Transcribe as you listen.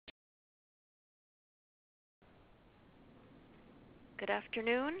Good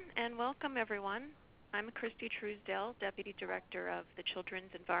afternoon and welcome everyone. I'm Christy Truesdale, Deputy Director of the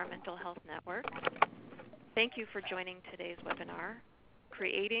Children's Environmental Health Network. Thank you for joining today's webinar,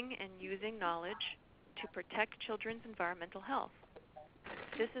 Creating and Using Knowledge to Protect Children's Environmental Health.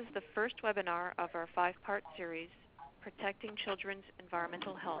 This is the first webinar of our 5-part series, Protecting Children's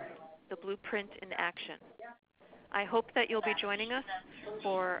Environmental Health, the Blueprint in Action. I hope that you'll be joining us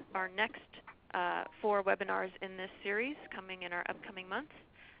for our next 4 webinars in this series coming in our upcoming months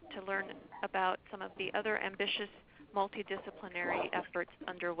to learn about some of the other ambitious multidisciplinary efforts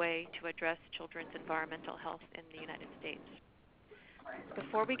underway to address children's environmental health in the United States.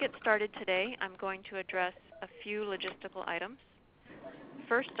 Before we get started today, I'm going to address a few logistical items.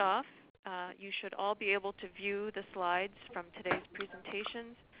 First off, you should all be able to view the slides from today's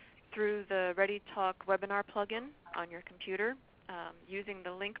presentations through the ReadyTalk webinar plugin on your computer using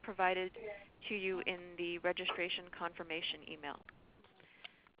the link provided to you in the registration confirmation email.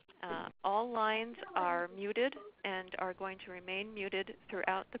 All lines are muted and are going to remain muted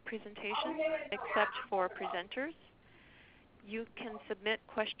throughout the presentation except for presenters. You can submit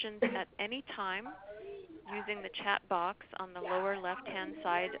questions at any time using the chat box on the lower left-hand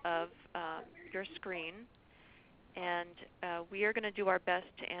side of your screen. And we are going to do our best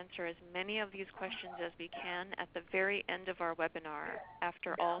to answer as many of these questions as we can at the very end of our webinar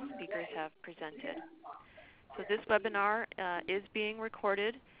after all speakers have presented. So this webinar is being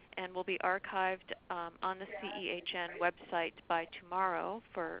recorded and will be archived on the CEHN website by tomorrow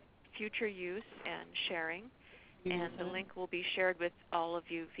for future use and sharing. And the link will be shared with all of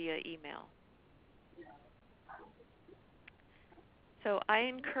you via email. So I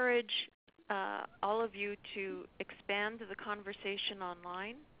encourage all of you to expand the conversation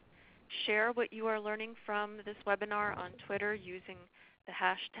online. Share what you are learning from this webinar on Twitter using the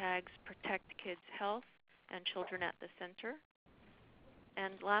hashtags ProtectKidsHealth and Children at the Center.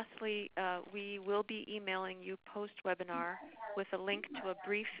 And lastly, we will be emailing you post-webinar with a link to a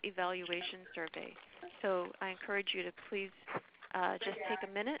brief evaluation survey. So I encourage you to please just take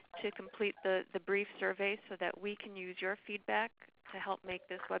a minute to complete the brief survey so that we can use your feedback to help make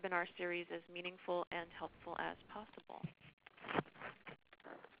this webinar series as meaningful and helpful as possible.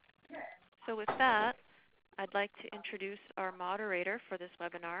 So with that, I'd like to introduce our moderator for this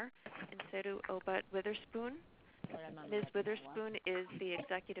webinar, Nseru Obat Witherspoon. Ms. Witherspoon is the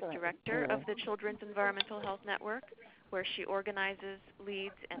Executive Director of the Children's Environmental Health Network, where she organizes,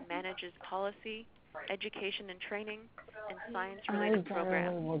 leads, and manages policy, education and training, and science-related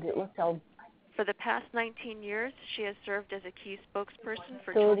programs. For the past 19 years, she has served as a key spokesperson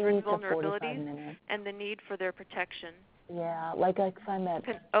for children's vulnerabilities and the need for their protection. Yeah, like if I'm at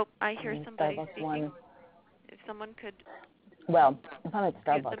oh, I hear somebody speaking. If someone could... Well, if I'm at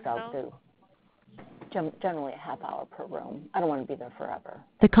Starbucks, I'll do generally a half hour per room. I don't want to be there forever.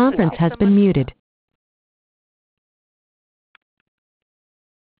 The conference has been muted.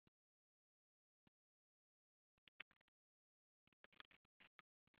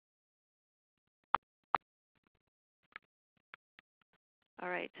 All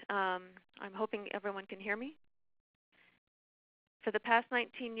right. I'm hoping everyone can hear me. For the past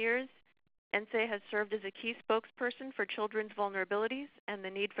 19 years, NSE has served as a key spokesperson for children's vulnerabilities and the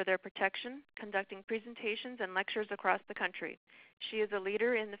need for their protection, conducting presentations and lectures across the country. She is a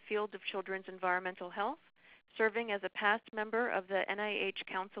leader in the field of children's environmental health, serving as a past member of the NIH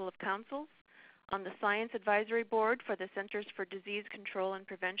Council of Councils, on the Science Advisory Board for the Centers for Disease Control and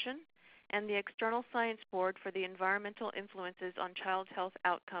Prevention, and the External Science Board for the Environmental Influences on Child Health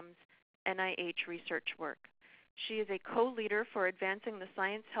Outcomes NIH research work. She is a co-leader for advancing the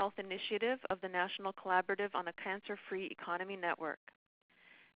Science Health Initiative of the National Collaborative on a Cancer-Free Economy Network.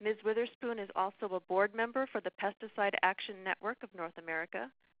 Ms. Witherspoon is also a board member for the Pesticide Action Network of North America,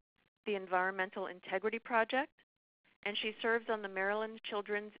 the Environmental Integrity Project, and she serves on the Maryland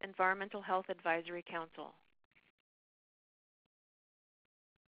Children's Environmental Health Advisory Council.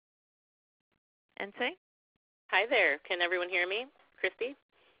 Nse? Hi there. Can everyone hear me? Christy?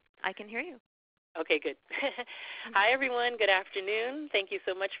 I can hear you. Okay, good. Hi, everyone. Good afternoon. Thank you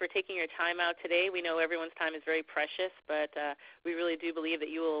so much for taking your time out today. We know everyone's time is very precious, but we really do believe that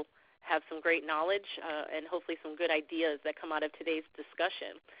you will have some great knowledge and hopefully some good ideas that come out of today's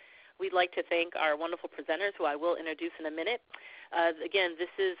discussion. We'd like to thank our wonderful presenters, who I will introduce in a minute. Again,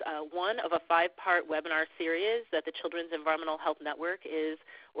 this is one of a 5-part webinar series that the Children's Environmental Health Network is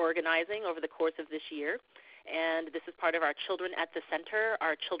organizing over the course of this year. And this is part of our Children at the Center,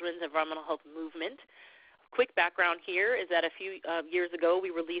 our Children's Environmental Health Movement. Quick background here is that a few years ago we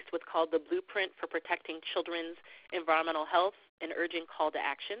released what's called the Blueprint for Protecting Children's Environmental Health, an urgent call to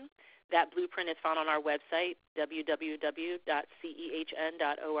action. That blueprint is found on our website, www.cehn.org.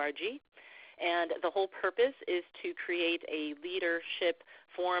 And the whole purpose is to create a leadership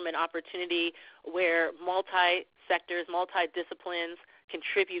forum and opportunity where multi-sectors, multi-disciplines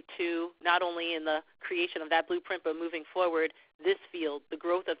contribute to not only in the creation of that blueprint, but moving forward, this field, the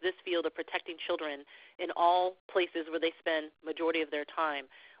growth of this field of protecting children in all places where they spend majority of their time,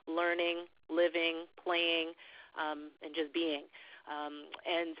 learning, living, playing, and just being.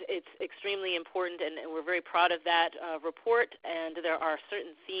 And it's extremely important, and we're very proud of that report, and there are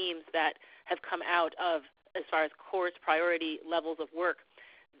certain themes that have come out of as far as course priority levels of work.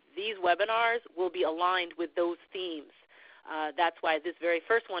 These webinars will be aligned with those themes. That's why this very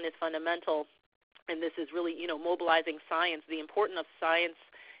first one is fundamental, and this is really, mobilizing science, the importance of science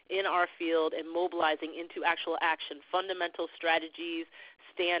in our field and mobilizing into actual action, fundamental strategies,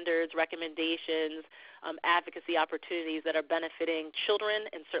 standards, recommendations, advocacy opportunities that are benefiting children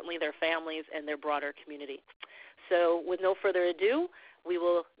and certainly their families and their broader community. So with no further ado, we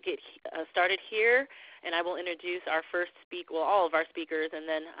will get started here, and I will introduce our first speaker, all of our speakers, and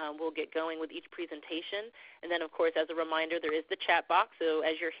then we'll get going with each presentation. And then, of course, as a reminder, there is the chat box, so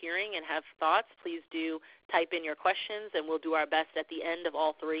as you're hearing and have thoughts, please do type in your questions, and we'll do our best at the end of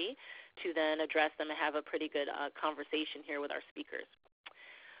all three to then address them and have a pretty good conversation here with our speakers.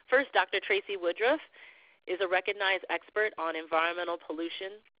 First, Dr. Tracy Woodruff is a recognized expert on environmental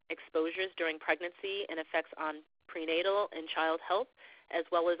pollution, exposures during pregnancy, and effects on prenatal and child health, as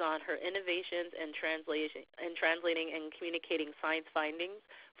well as on her innovations in translating and communicating science findings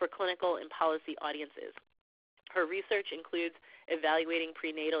for clinical and policy audiences. Her research includes evaluating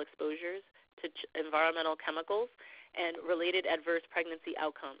prenatal exposures to environmental chemicals and related adverse pregnancy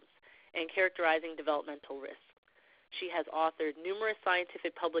outcomes, and characterizing developmental risks. She has authored numerous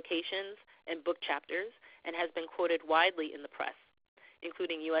scientific publications and book chapters and has been quoted widely in the press,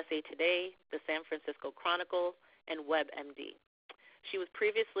 including USA Today, the San Francisco Chronicle, and WebMD. She was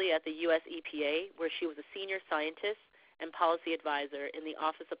previously at the U.S. EPA, where she was a senior scientist and policy advisor in the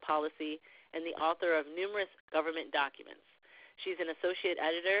Office of Policy and the author of numerous government documents. She's an associate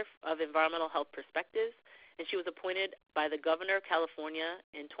editor of Environmental Health Perspectives, and she was appointed by the Governor of California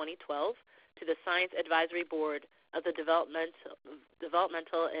in 2012 to the Science Advisory Board of the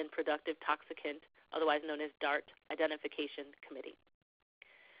Developmental and Productive Toxicant, otherwise known as DART, Identification Committee.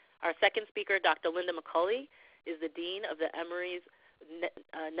 Our second speaker, Dr. Linda McCauley, is the Dean of the Emory's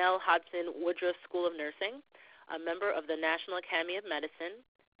Nell Hodgson Woodruff School of Nursing, a member of the National Academy of Medicine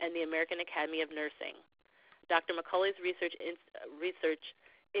and the American Academy of Nursing. Dr. McCauley's research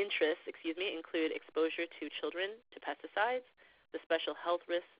interests include exposure to children to pesticides, the special health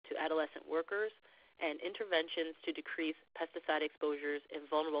risks to adolescent workers, and interventions to decrease pesticide exposures in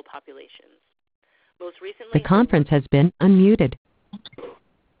vulnerable populations. The conference has been unmuted.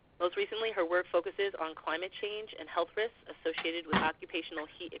 Most recently, her work focuses on climate change and health risks associated with occupational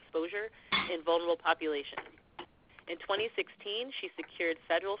heat exposure in vulnerable populations. In 2016, she secured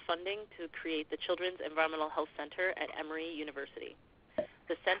federal funding to create the Children's Environmental Health Center at Emory University.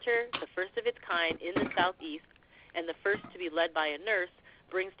 The center, the first of its kind in the Southeast and the first to be led by a nurse,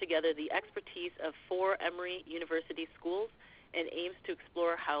 brings together the expertise of 4 Emory University schools and aims to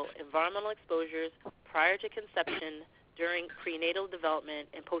explore how environmental exposures prior to conception, during prenatal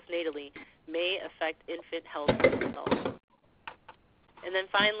development, and postnatally may affect infant health and development. And then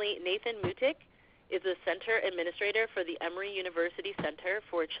finally, Nathan Mutik is the Center Administrator for the Emory University Center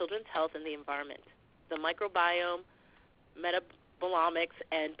for Children's Health and the Environment, the Microbiome, Metabolomics,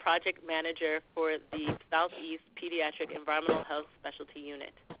 and Project Manager for the Southeast Pediatric Environmental Health Specialty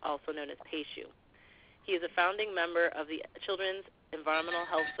Unit, also known as PACU. He is a founding member of the Children's Environmental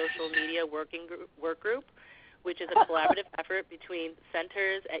Health Social Media Work Group, which is a collaborative effort between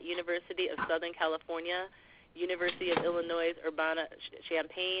centers at University of Southern California, University of Illinois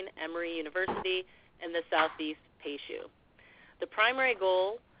Urbana-Champaign, Emory University, and the Southeast PACU. The primary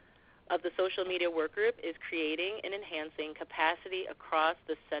goal of the social media work group is creating and enhancing capacity across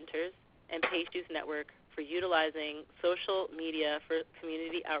the centers and PACU's network for utilizing social media for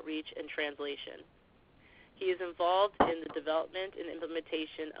community outreach and translation. He is involved in the development and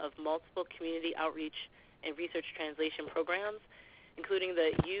implementation of multiple community outreach and research translation programs, including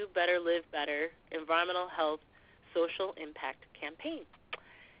the You Better Live Better Environmental Health Social Impact Campaign.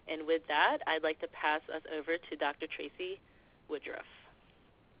 And with that, I'd like to pass us over to Dr. Tracy Woodruff.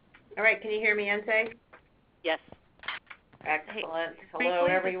 All right, can you hear me, Ense? Yes. Excellent. Hello,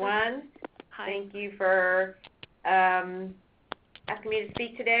 everyone. Hi. Thank you for asking me to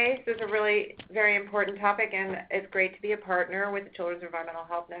speak today. This is a really very important topic, and it's great to be a partner with the Children's Environmental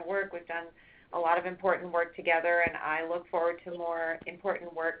Health Network. We've done a lot of important work together, and I look forward to more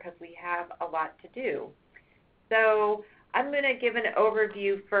important work because we have a lot to do. So I'm going to give an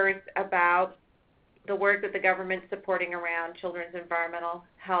overview first about the work that the government's supporting around children's environmental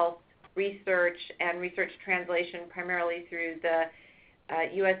health research and research translation, primarily through the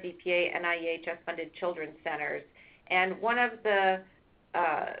US EPA NIEHS-funded children's centers. And one of the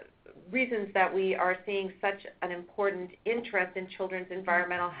reasons that we are seeing such an important interest in children's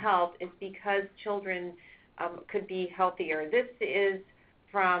environmental health is because children could be healthier. This is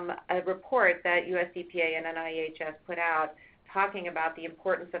from a report that US EPA and NIEHS put out talking about the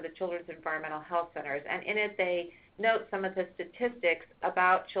importance of the Children's Environmental Health Centers. And in it, they note some of the statistics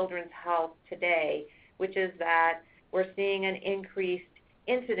about children's health today, which is that we're seeing an increased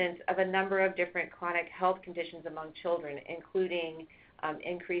incidence of a number of different chronic health conditions among children, including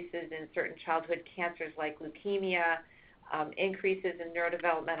increases in certain childhood cancers like leukemia, increases in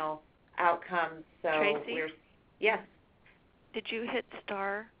neurodevelopmental outcomes. So Tracy? Yes. Did you hit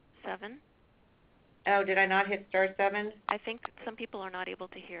 *7? Oh, did I not hit *7? I think some people are not able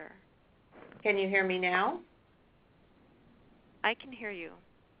to hear. Can you hear me now? I can hear you.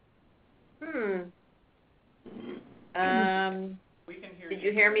 We can hear Did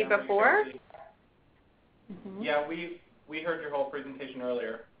you hear me before? Mm-hmm. Yeah, we heard your whole presentation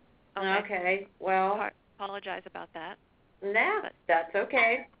earlier. Okay. Well, apologize about that. No, that's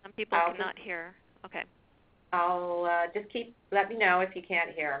okay. Some people cannot hear. Okay. I'll just let me know if you can't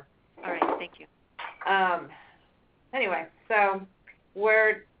hear. All right. Thank you. Anyway, so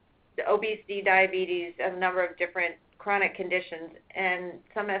we're obesity, diabetes, a number of different chronic conditions, and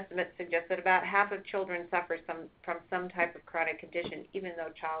some estimates suggest that about half of children suffer from some type of chronic condition, even though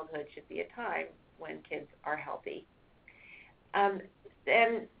childhood should be a time when kids are healthy. And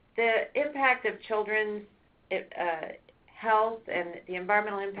the impact of children's health and the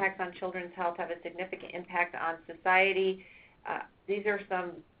environmental impacts on children's health have a significant impact on society. These are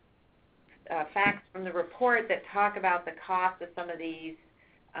some facts from the report that talk about the cost of some of these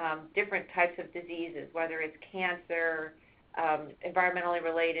different types of diseases, whether it's cancer, environmentally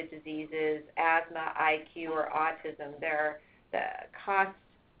related diseases, asthma, IQ, or autism. The cost,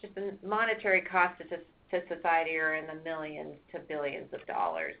 just the monetary cost to society, are in the millions to billions of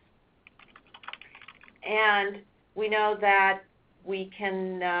dollars. And we know that we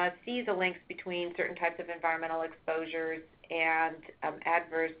can see the links between certain types of environmental exposures and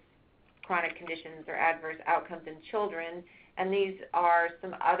adverse chronic conditions or adverse outcomes in children. And these are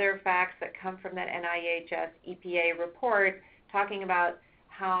some other facts that come from that NIEHS EPA report talking about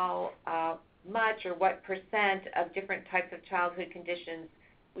how much or what percent of different types of childhood conditions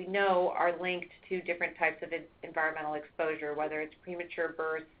we know are linked to different types of environmental exposure, whether it's premature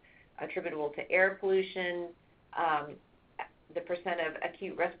birth attributable to air pollution, the percent of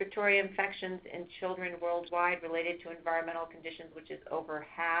acute respiratory infections in children worldwide related to environmental conditions, which is over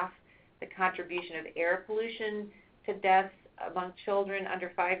half, the contribution of air pollution to deaths among children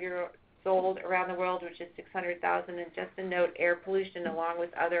under 5 years old around the world, which is 600,000. And just a note, air pollution, along with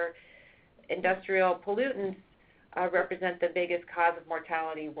other industrial pollutants, represent the biggest cause of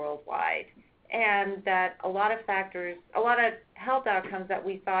mortality worldwide. And that a lot of health outcomes that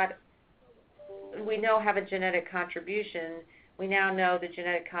we thought we know have a genetic contribution, we now know the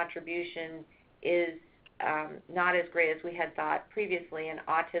genetic contribution is not as great as we had thought previously, and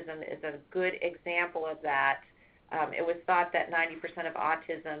autism is a good example of that. It was thought that 90% of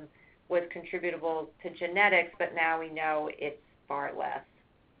autism was contributable to genetics, but now we know it's far less.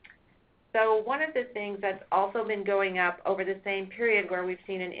 So one of the things that's also been going up over the same period where we've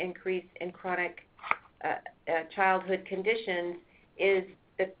seen an increase in chronic childhood conditions is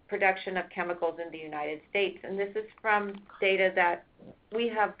the production of chemicals in the United States. And this is from data that we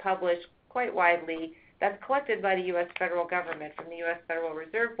have published quite widely that's collected by the U.S. federal government from the U.S. Federal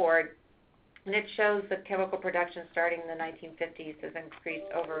Reserve Board. And it shows that chemical production starting in the 1950s has increased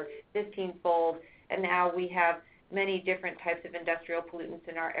over 15-fold, and now we have many different types of industrial pollutants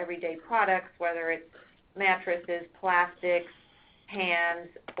in our everyday products, whether it's mattresses, plastics, pans,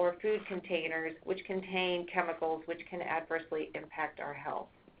 or food containers, which contain chemicals which can adversely impact our health.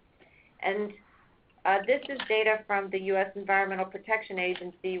 And this is data from the U.S. Environmental Protection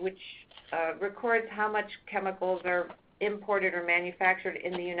Agency, which records how much chemicals are imported or manufactured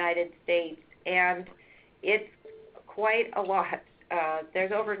in the United States, and it's quite a lot.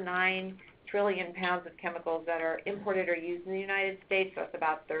 There's over 9 trillion pounds of chemicals that are imported or used in the United States, so it's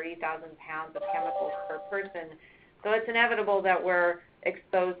about 30,000 pounds of chemicals per person. So it's inevitable that we're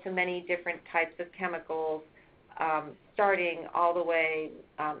exposed to many different types of chemicals starting all the way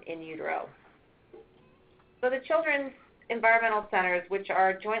in utero. So the Children's Environmental Centers, which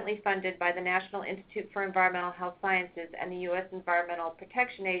are jointly funded by the National Institute for Environmental Health Sciences and the U.S. Environmental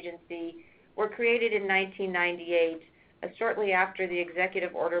Protection Agency, were created in 1998, shortly after the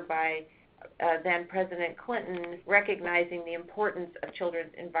executive order by then President Clinton recognizing the importance of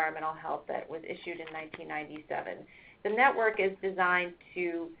children's environmental health that was issued in 1997. The network is designed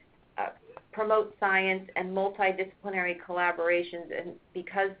to promote science and multidisciplinary collaborations, and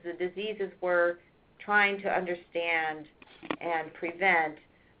because the diseases we're trying to understand and prevent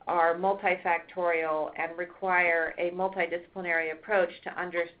are multifactorial and require a multidisciplinary approach to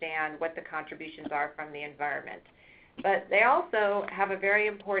understand what the contributions are from the environment. But they also have a very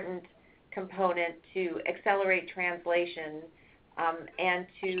important component to accelerate translation and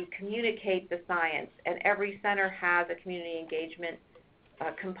to communicate the science. And every center has a community engagement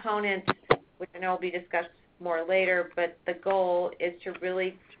component, which I know will be discussed more later, but the goal is to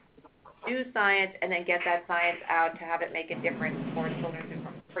really do science and then get that science out to have it make a difference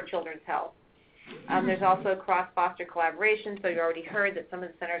for children's health. There's also cross-foster collaboration, so you already heard that some of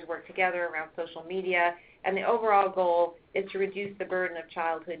the centers work together around social media, and the overall goal is to reduce the burden of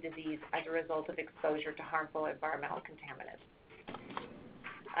childhood disease as a result of exposure to harmful environmental contaminants.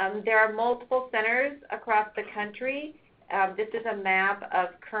 There are multiple centers across the country. This is a map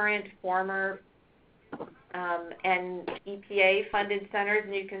of current, former, and EPA-funded centers,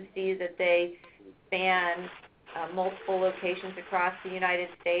 and you can see that they span multiple locations across the United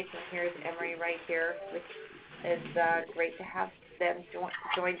States. And here's Emory right here, which is great to have them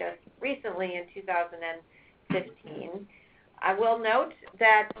joined us recently in 2015. I will note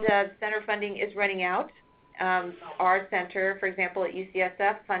that the center funding is running out. Our center, for example, at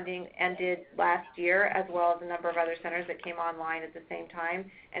UCSF, funding ended last year, as well as a number of other centers that came online at the same time,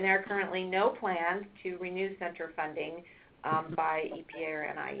 and there are currently no plans to renew center funding by EPA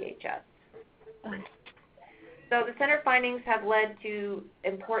or NIEHS. So the center findings have led to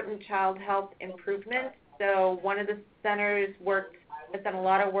important child health improvements. So one of the centers has done a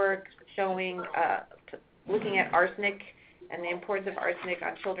lot of work showing, looking at arsenic and the importance of arsenic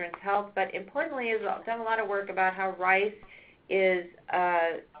on children's health, but importantly has done a lot of work about how rice is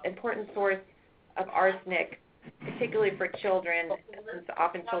an important source of arsenic, particularly for children, since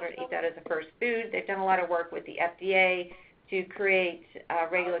often children eat that as a first food. They've done a lot of work with the FDA to create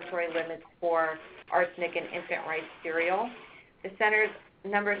regulatory limits for arsenic in infant rice cereal. A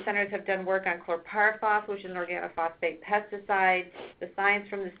number of centers have done work on chlorpyrifos, which is an organophosphate pesticide. The science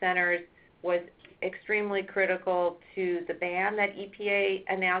from the centers was extremely critical to the ban that EPA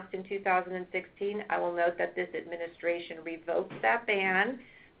announced in 2016. I will note that this administration revoked that ban.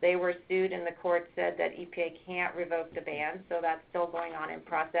 They were sued, and the court said that EPA can't revoke the ban, so that's still going on in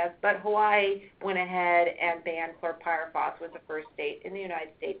process. But Hawaii went ahead and banned chlorpyrifos, was the first state in the United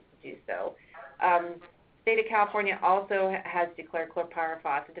States to do so. State of California also has declared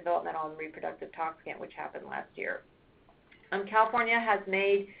chlorpyrifos a developmental and reproductive toxicant, which happened last year. California has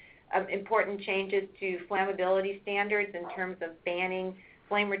made important changes to flammability standards in terms of banning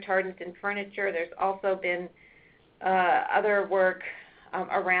flame retardants in furniture. There's also been other work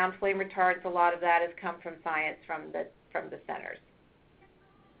around flame retardants. A lot of that has come from science from the centers.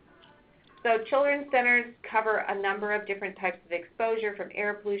 So children's centers cover a number of different types of exposure, from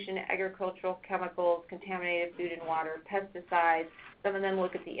air pollution, agricultural chemicals, contaminated food and water, pesticides. Some of them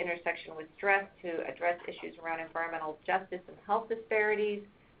look at the intersection with stress to address issues around environmental justice and health disparities,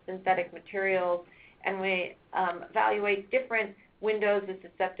 synthetic materials, and we evaluate different windows of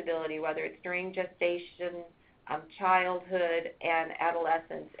susceptibility, whether it's during gestation, childhood, and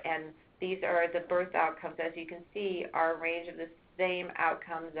adolescence. And these are the birth outcomes, as you can see, are a range of the same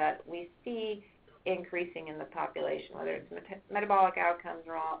outcomes that we see increasing in the population, whether it's metabolic outcomes,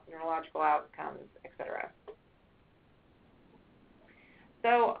 neurological outcomes, etc.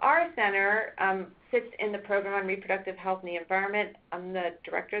 So our center sits in the Program on Reproductive Health and the Environment. I'm the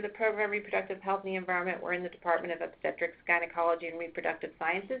director of the Program on Reproductive Health and the Environment. We're in the Department of Obstetrics, Gynecology, and Reproductive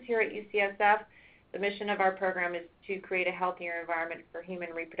Sciences here at UCSF. The mission of our program is to create a healthier environment for human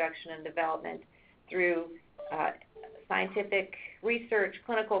reproduction and development through scientific research,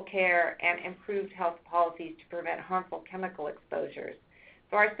 clinical care, and improved health policies to prevent harmful chemical exposures.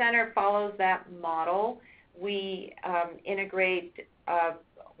 So our center follows that model. We integrate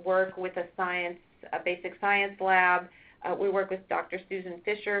work with a basic science lab. We work with Dr. Susan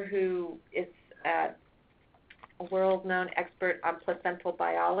Fisher, who is a world-known expert on placental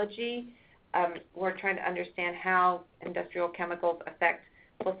biology. We're trying to understand how industrial chemicals affect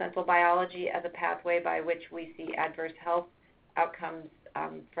placental biology as a pathway by which we see adverse health outcomes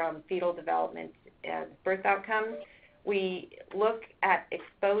from fetal development and birth outcomes. We look at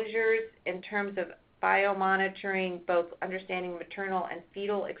exposures in terms of biomonitoring, both understanding maternal and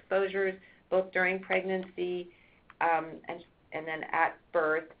fetal exposures, both during pregnancy and then at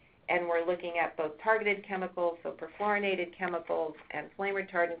birth. And we're looking at both targeted chemicals, so perfluorinated chemicals and flame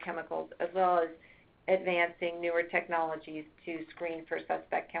retardant chemicals, as well as advancing newer technologies to screen for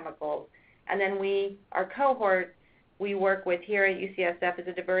suspect chemicals. And then our cohort we work with here at UCSF is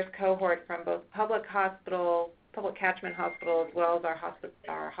a diverse cohort from both public catchment hospital, as well as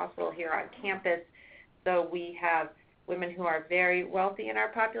our hospital here on campus. So we have women who are very wealthy in our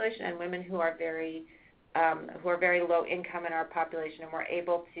population and women who are very low income in our population, and we're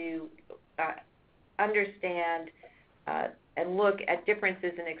able to understand and look at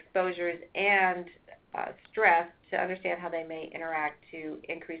differences in exposures and stress to understand how they may interact to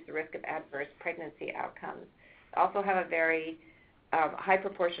increase the risk of adverse pregnancy outcomes. We also have a very high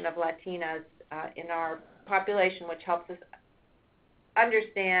proportion of Latinas in our population, which helps us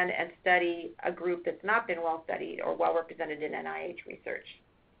understand and study a group that's not been well studied or well represented in NIH research.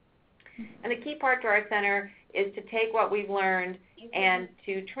 And the key part to our center is to take what we've learned and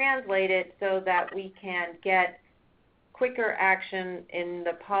to translate it so that we can get quicker action in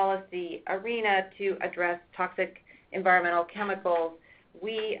the policy arena to address toxic environmental chemicals.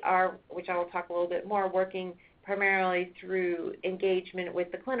 We are, which I will talk a little bit more, working primarily through engagement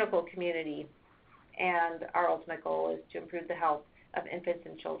with the clinical community, and our ultimate goal is to improve the health of infants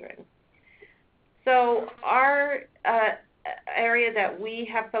and children. So our area that we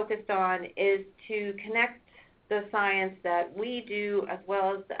have focused on is to connect the science that we do, as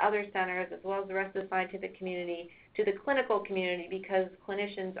well as the other centers, as well as the rest of the scientific community, to the clinical community, because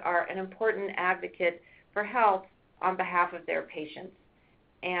clinicians are an important advocate for health on behalf of their patients.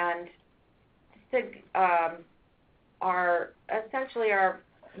 And our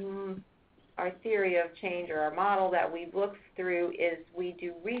theory of change, or our model that we've looked through, is we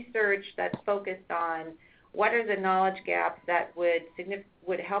do research that's focused on what are the knowledge gaps that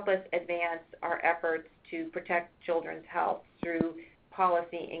would help us advance our efforts to protect children's health through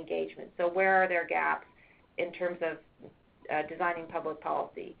policy engagement. So where are there gaps in terms of designing public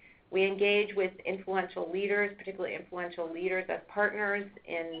policy? We engage with influential leaders, particularly influential leaders as partners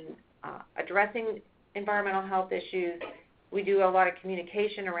in addressing environmental health issues. We do a lot of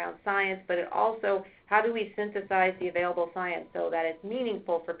communication around science, but it also, how do we synthesize the available science so that it's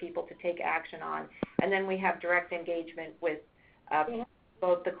meaningful for people to take action on? And then we have direct engagement with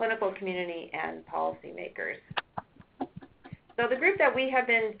both the clinical community and policymakers. So the group that we have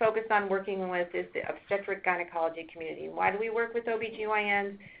been focused on working with is the obstetric gynecology community. Why do we work with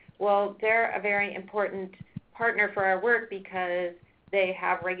OBGYNs? Well, they're a very important partner for our work because they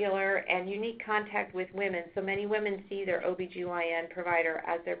have regular and unique contact with women. So many women see their OBGYN provider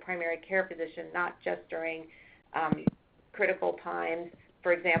as their primary care physician, not just during critical times,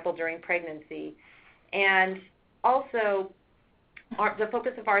 for example, during pregnancy. And also, the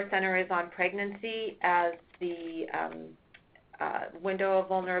focus of our center is on pregnancy as the window of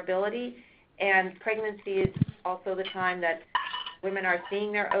vulnerability. And pregnancy is also the time that women are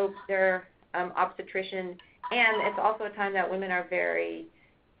seeing their obstetrician. And it's also a time that women are it's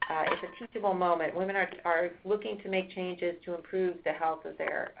a teachable moment. Women are looking to make changes to improve the health of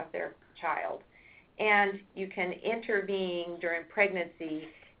their child. And you can intervene during pregnancy,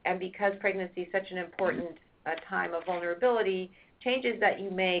 and because pregnancy is such an important time of vulnerability, changes that you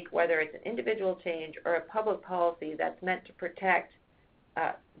make, whether it's an individual change or a public policy that's meant to protect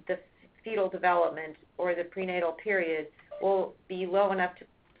the fetal development or the prenatal period, will be low enough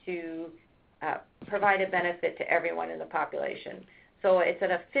to provide a benefit to everyone in the population. So it's an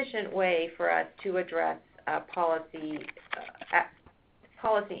efficient way for us to address policy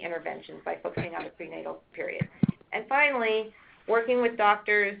interventions by focusing on the prenatal period. And finally, working with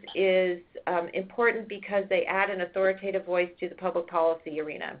doctors is important because they add an authoritative voice to the public policy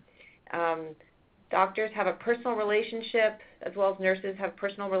arena. Doctors have a personal relationship, as well as nurses have a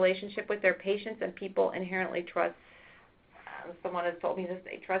personal relationship with their patients, and people inherently trust. Someone has told me this,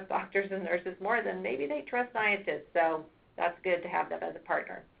 they trust doctors and nurses more than maybe they trust scientists, so that's good to have them as a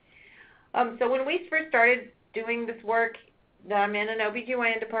partner. So when we first started doing this work, I'm in an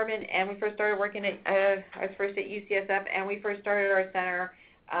OBGYN department, and we first started working I was first at UCSF, and we first started our center.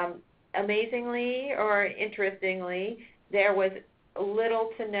 Amazingly or interestingly, there was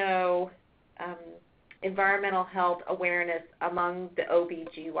little to no environmental health awareness among the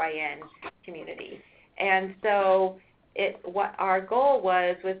OBGYN community. And so what our goal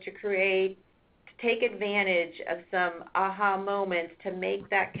was to take advantage of some aha moments to make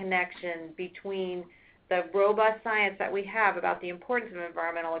that connection between the robust science that we have about the importance of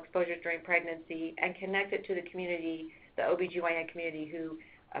environmental exposure during pregnancy and connect it to the community, the OBGYN community, who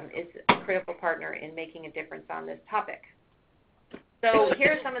is a critical partner in making a difference on this topic. So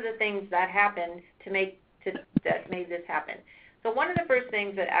here are some of the things that happened that made this happen. So one of the first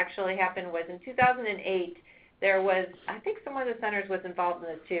things that actually happened was in 2008, there was, I think some of the centers was involved in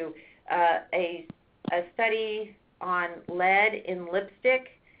this too, a study on lead in lipstick,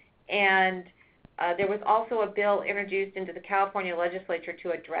 and there was also a bill introduced into the California legislature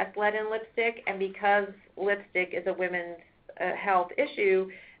to address lead in lipstick, and because lipstick is a women's health issue,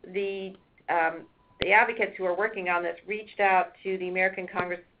 the advocates who are working on this reached out to the American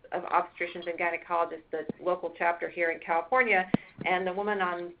Congress of Obstetricians and Gynecologists, the local chapter here in California, and the woman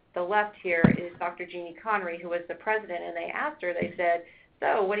on the left here is Dr. Jeannie Connery, who was the president, and they asked her, they said,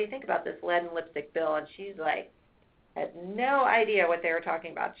 so what do you think about this lead and lipstick bill? And she's like, had no idea what they were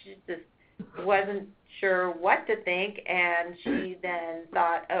talking about. She just wasn't sure what to think, and she then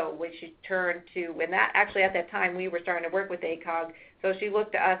thought, oh, we should turn to, and that actually at that time we were starting to work with ACOG, so she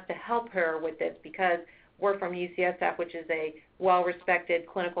looked to us to help her with this because we're from UCSF, which is a well-respected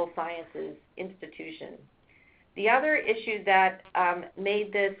clinical sciences institution. The other issue that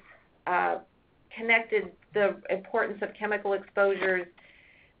made this connected the importance of chemical exposures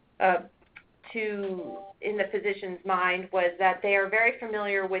in the physician's mind was that they are very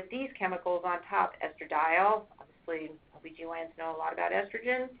familiar with these chemicals on top, estradiol, obviously OBGYNs know a lot about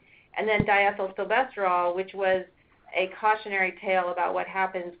estrogen, and then diethylstilbestrol, which was a cautionary tale about what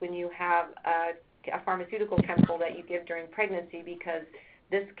happens when you have a pharmaceutical chemical that you give during pregnancy, because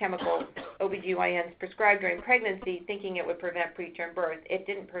this chemical OBGYNs prescribed during pregnancy thinking it would prevent preterm birth. It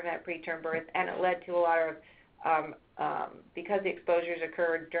didn't prevent preterm birth, and it led to a lot of because the exposures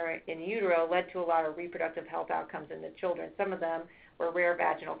occurred in utero, led to a lot of reproductive health outcomes in the children. Some of them were rare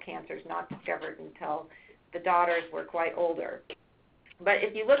vaginal cancers not discovered until the daughters were quite older. But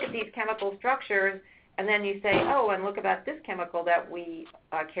if you look at these chemical structures and then you say, oh, and look about this chemical that we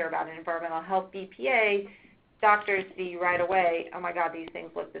care about in environmental health, BPA, doctors see right away, oh my God, these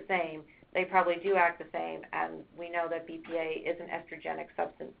things look the same. They probably do act the same, and we know that BPA is an estrogenic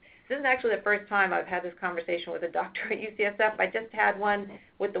substance. This is actually the first time I've had this conversation with a doctor at UCSF. I just had one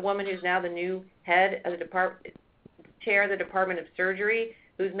with the woman who's now the new head of the chair of the Department of Surgery,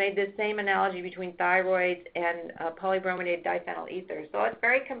 who's made this same analogy between thyroids and polybrominated diphenyl ethers. So it's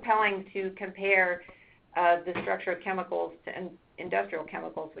very compelling to compare the structure of chemicals to industrial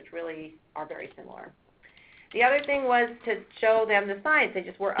chemicals, which really are very similar. The other thing was to show them the science. They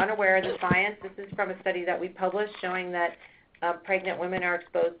just were unaware of the science. This is from a study that we published showing that pregnant women are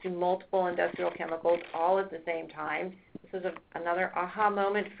exposed to multiple industrial chemicals all at the same time. This was another aha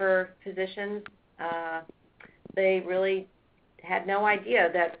moment for physicians. They really had no idea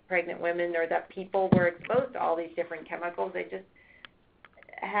that pregnant women or that people were exposed to all these different chemicals. They just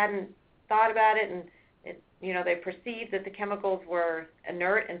hadn't thought about it, and they perceived that the chemicals were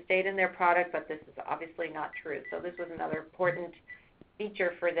inert and stayed in their product, but this is obviously not true. So this was another important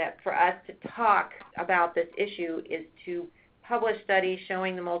feature for us to talk about this issue, is to publish studies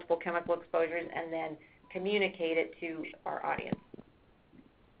showing the multiple chemical exposures and then communicate it to our audience.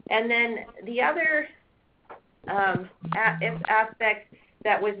 And then the other aspect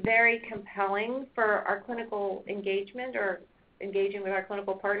that was very compelling for our clinical engagement or engaging with our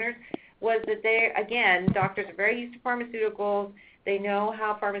clinical partners was that doctors are very used to pharmaceuticals. They know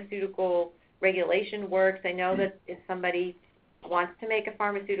how pharmaceutical regulation works. They know that if somebody wants to make a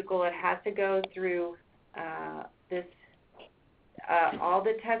pharmaceutical, it has to go through all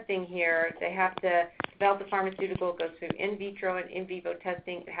the testing here. They have to develop the pharmaceutical. It goes through in vitro and in vivo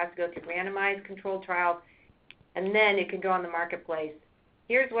testing. It has to go through randomized controlled trials, and then it can go on the marketplace.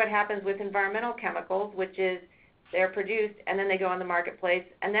 Here's what happens with environmental chemicals, which is they're produced and then they go on the marketplace,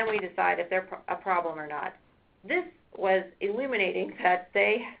 and then we decide if they're a problem or not. This was illuminating that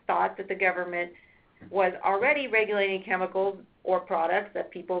they thought that the government was already regulating chemicals or products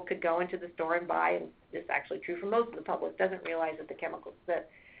that people could go into the store and buy, and this is actually true for most of the public, doesn't realize that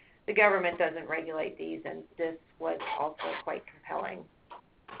the government doesn't regulate these, and this was also quite compelling.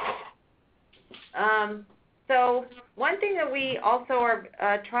 So one thing that we also are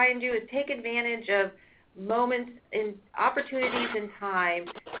trying to do is take advantage of moments and opportunities in time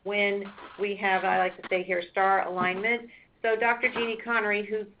when we have, I like to say here, star alignment. So Dr. Jeannie Connery,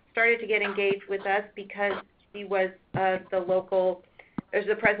 who started to get engaged with us because she was the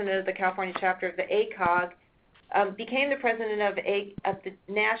president of the California chapter of the ACOG, became the president of the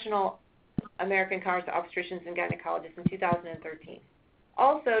National American Congress of Obstetricians and Gynecologists in 2013.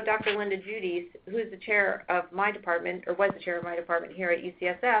 Also, Dr. Linda Judice, who is the chair of my department, or was the chair of my department here at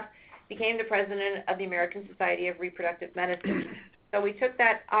UCSF, became the president of the American Society of Reproductive Medicine. So we took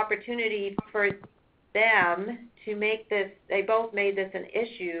that opportunity for them to make this, they both made this an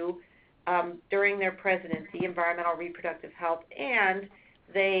issue during their presidency, environmental reproductive health, and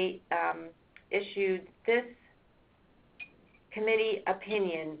they issued this committee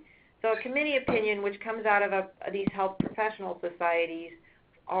opinion. So a committee opinion, which comes out of these health professional societies,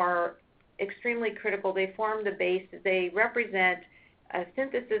 are extremely critical. They form the base. They represent a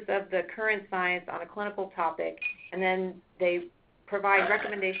synthesis of the current science on a clinical topic, and then they provide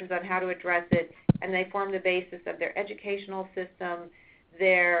recommendations on how to address it, and they form the basis of their educational system,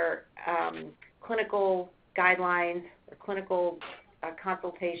 their clinical guidelines, or clinical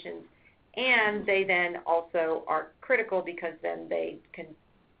consultations, and they then also are critical because then they can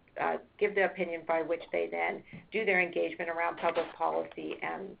give the opinion by which they then do their engagement around public policy,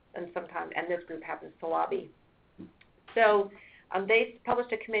 and sometimes, and this group happens to lobby. So they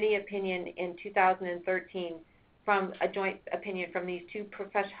published a committee opinion in 2013 from a joint opinion from these two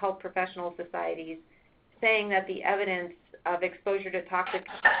health professional societies, saying that the evidence of exposure to toxic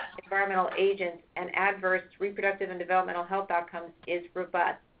environmental agents and adverse reproductive and developmental health outcomes is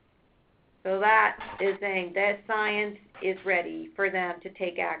robust. So that is saying that science is ready for them to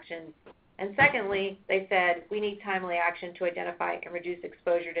take action. And secondly, they said we need timely action to identify and reduce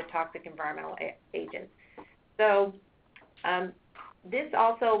exposure to toxic environmental agents. So this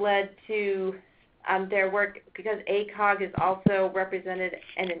also led to their work, because ACOG is also represented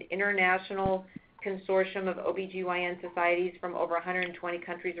in an international consortium of OBGYN societies from over 120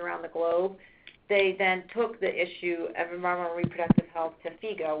 countries around the globe. They then took the issue of environmental reproductive health to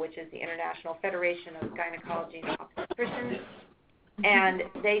FIGO, which is the International Federation of Gynecology and Obstetricians, and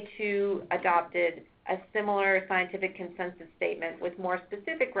they too adopted a similar scientific consensus statement with more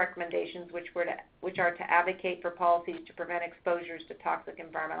specific recommendations, which are to advocate for policies to prevent exposures to toxic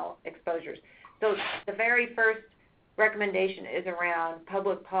environmental exposures. So the very first recommendation is around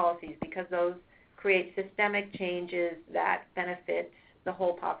public policies, because those create systemic changes that benefit the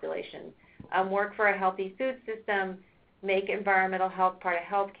whole population. Work for a healthy food system, make environmental health part of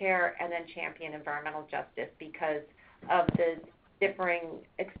healthcare, and then champion environmental justice because of the differing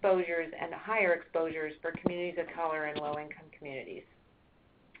exposures and higher exposures for communities of color and low-income communities.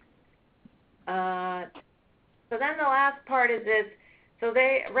 So then the last part is this. So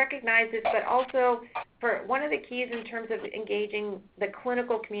they recognize this, but also for one of the keys in terms of engaging the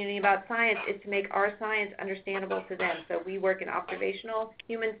clinical community about science is to make our science understandable to them. So we work in observational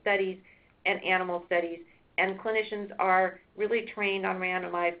human studies and animal studies, and clinicians are really trained on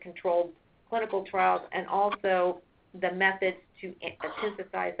randomized controlled clinical trials and also the methods to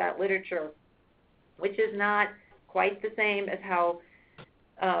synthesize that literature, which is not quite the same as how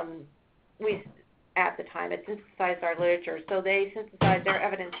we at the time had synthesized our literature. So they synthesized their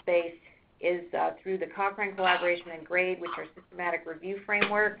evidence base is through the Cochrane Collaboration and GRADE, which are systematic review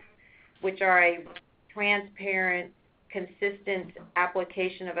frameworks, which are a transparent, consistent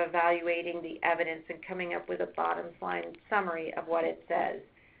application of evaluating the evidence and coming up with a bottom line summary of what it says.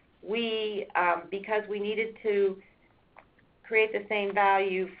 We, because we needed to create the same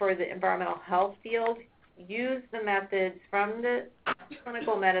value for the environmental health field, use the methods from the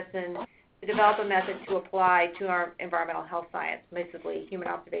clinical medicine to develop a method to apply to our environmental health science, basically human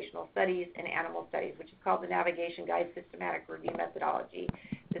observational studies and animal studies, which is called the Navigation Guide Systematic Review Methodology.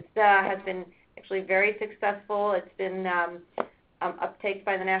 This has been actually very successful. It's been uptaked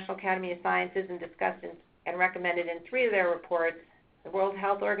by the National Academy of Sciences and discussed and recommended in 3 of their reports. The World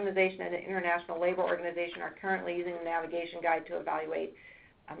Health Organization and the International Labor Organization are currently using the Navigation Guide to evaluate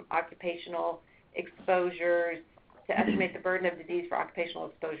occupational exposures, to estimate the burden of disease for occupational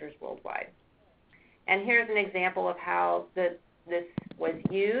exposures worldwide. And here's an example of how this was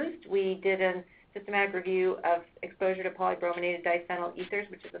used. We did a systematic review of exposure to polybrominated diphenyl ethers,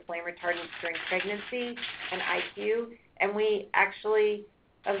 which is a flame retardant during pregnancy and IQ, and we actually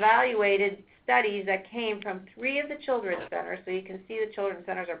evaluated studies that came from 3 of the children's centers. So you can see the children's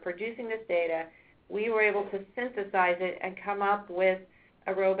centers are producing this data. We were able to synthesize it and come up with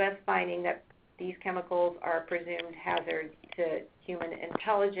a robust finding that these chemicals are presumed hazards to human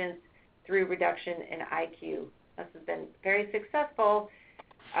intelligence through reduction in IQ. This has been very successful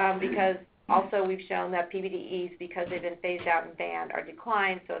because also we've shown that PBDEs, because they've been phased out and banned, are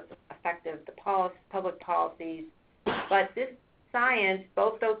declined, so it's effective to public policies. But this science,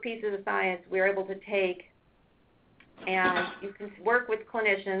 both those pieces of science, we're able to take, and you can work with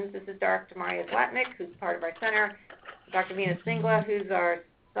clinicians. This is Dr. Maria Zlatnik, who's part of our center, Dr. Vina Singla, who's our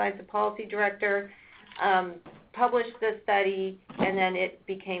Science and Policy Director, published the study, and then it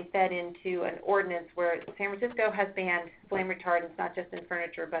became fed into an ordinance where San Francisco has banned flame retardants, not just in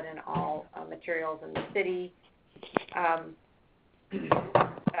furniture, but in all materials in the city,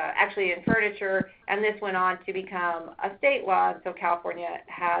 actually in furniture, and this went on to become a state law, so California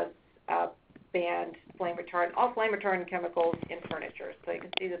has banned all flame retardant chemicals in furniture. So you can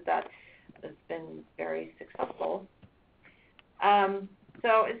see that has been very successful. So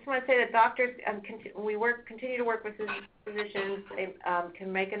I just want to say that doctors, continue to work with physicians. They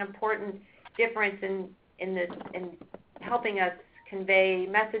can make an important difference in helping us convey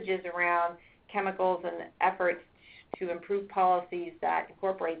messages around chemicals and efforts to improve policies that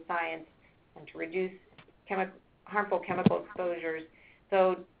incorporate science and to reduce harmful chemical exposures.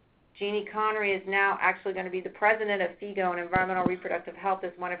 So Jeannie Connery is now actually going to be the president of FIGO, and environmental reproductive health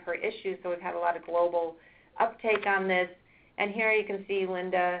is one of her issues, so we've had a lot of global uptake on this. And here you can see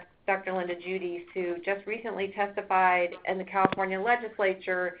Dr. Linda Judy, who just recently testified in the California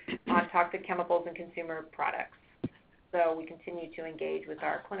legislature on toxic chemicals in consumer products. So we continue to engage with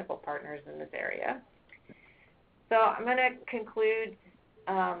our clinical partners in this area. So I'm going to conclude.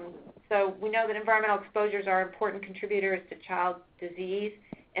 So we know that environmental exposures are important contributors to child disease.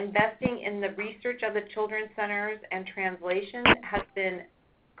 Investing in the research of the children's centers and translation has been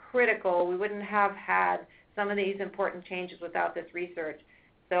critical. We wouldn't have had some of these important changes without this research.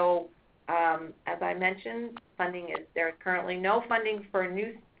 So as I mentioned, there's currently no funding for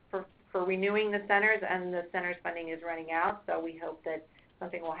renewing the centers, and the center's funding is running out, so we hope that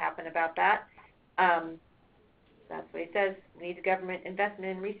something will happen about that. That's what he says. We need government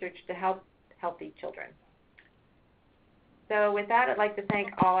investment in research to help healthy children. So with that, I'd like to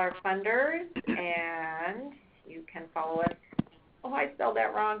thank all our funders, and you can follow us. Oh, I spelled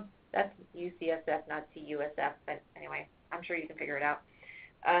that wrong. That's UCSF, not CUSF, but anyway, I'm sure you can figure it out.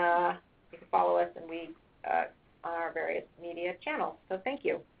 You can follow us and on our various media channels. So thank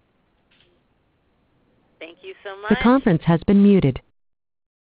you. Thank you so much. The conference has been muted.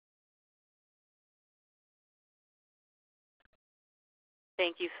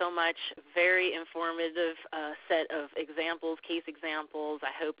 Thank you so much. Very informative set of examples, case examples.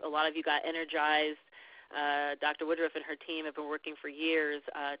 I hope a lot of you got energized. Dr. Woodruff and her team have been working for years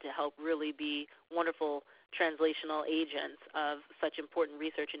to help really be wonderful translational agents of such important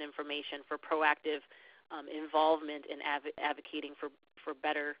research and information for proactive involvement in advocating for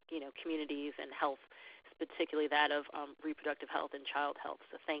better, communities and health, particularly that of reproductive health and child health.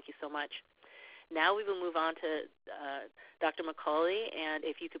 So thank you so much. Now we will move on to Dr. McCauley, and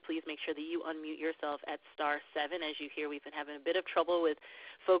if you could please make sure that you unmute yourself at *7. As you hear, we've been having a bit of trouble with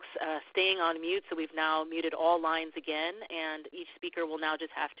folks staying on mute, so we've now muted all lines again, and each speaker will now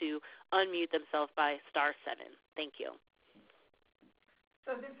just have to unmute themselves by *7. Thank you.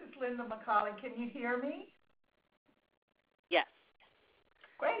 So this is Linda McCauley. Can you hear me? Yes.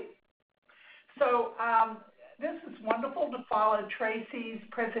 Great. So this is wonderful to follow Tracy's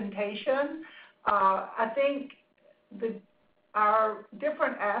presentation. I think our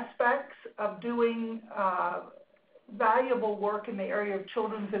different aspects of doing valuable work in the area of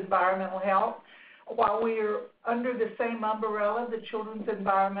children's environmental health, while we're under the same umbrella, the Children's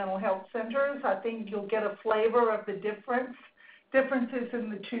Environmental Health Centers, I think you'll get a flavor of the differences in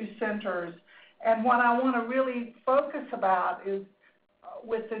the two centers. And what I want to really focus about is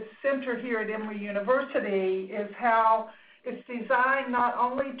with the center here at Emory University is how it's designed not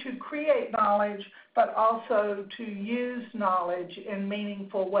only to create knowledge, but also to use knowledge in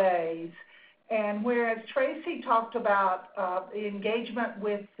meaningful ways. And whereas Tracy talked about the engagement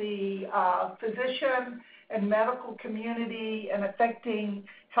with the physician and medical community and affecting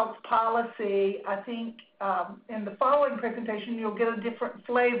health policy, I think in the following presentation you'll get a different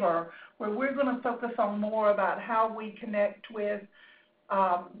flavor where we're going to focus on more about how we connect with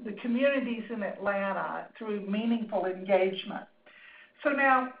the communities in Atlanta through meaningful engagement. So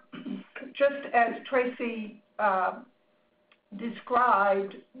now, just as Tracy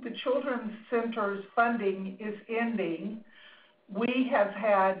described, the Children's Center's funding is ending. We have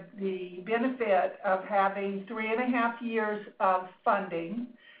had the benefit of having 3.5 years of funding.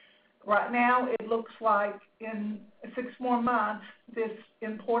 Right now, it looks like in 6 more months, this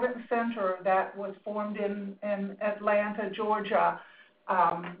important center that was formed in Atlanta, Georgia,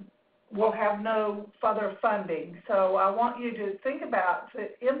 will have no further funding. So I want you to think about the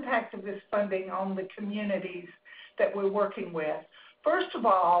impact of this funding on the communities that we're working with. First of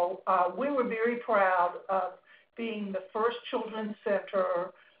all, we were very proud of being the first children's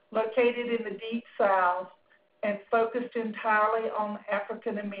center located in the Deep South and focused entirely on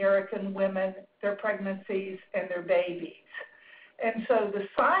African American women, their pregnancies, and their babies. And so the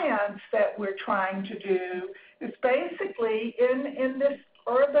science that we're trying to do is basically in this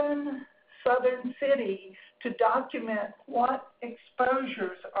urban southern city to document what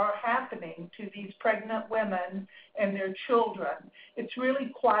exposures are happening to these pregnant women and their children. It's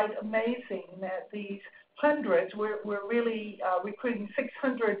really quite amazing that these hundreds, we're really recruiting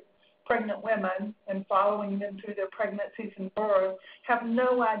 600 pregnant women and following them through their pregnancies and birth, have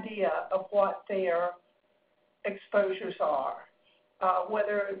no idea of what their exposures are.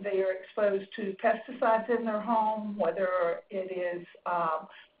 Whether they are exposed to pesticides in their home, whether it is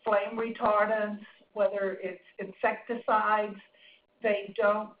flame retardants, whether it's insecticides, they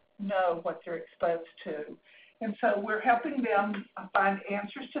don't know what they're exposed to. And so we're helping them find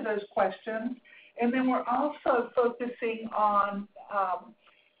answers to those questions. And then we're also focusing on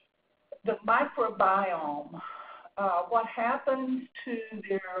the microbiome, what happens to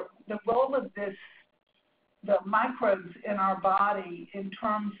the role of the microbes in our body in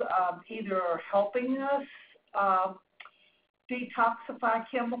terms of either helping us detoxify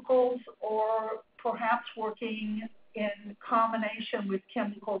chemicals or perhaps working in combination with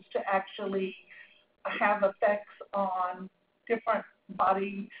chemicals to actually have effects on different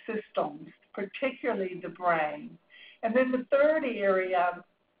body systems, particularly the brain. And then the third area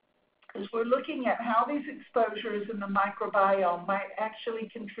is we're looking at how these exposures in the microbiome might actually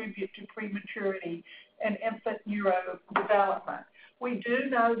contribute to prematurity and infant neurodevelopment. We do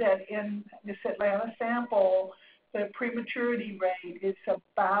know that in this Atlanta sample, the prematurity rate is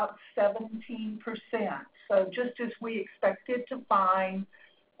about 17%. So just as we expected to find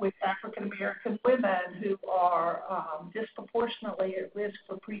with African American women who are disproportionately at risk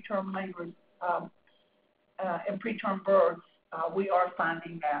for preterm labor and preterm birth, we are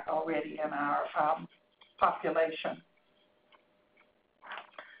finding that already in our population.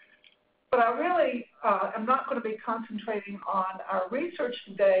 But I really am not going to be concentrating on our research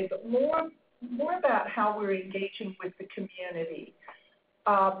today, but more about how we're engaging with the community.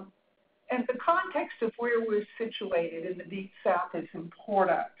 And the context of where we're situated in the Deep South is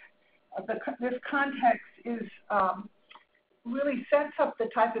important. This context is really sets up the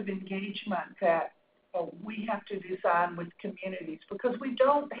type of engagement that we have to design with communities because we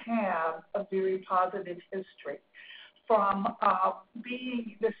don't have a very positive history. From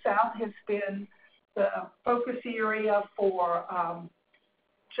being the South has been the focus area for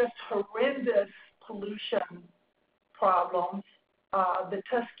just horrendous pollution problems. The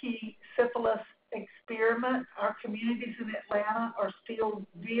Tuskegee syphilis experiment, our communities in Atlanta are still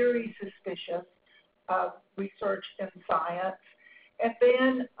very suspicious of research and science. And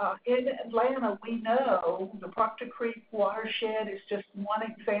then in Atlanta, we know the Proctor Creek watershed is just one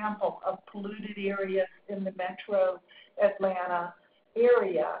example of polluted areas in the metro Atlanta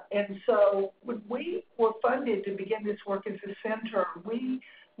area. And so when we were funded to begin this work as a center, we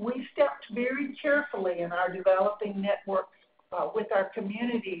stepped very carefully in our developing networks with our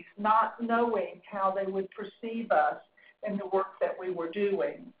communities, not knowing how they would perceive us and the work that we were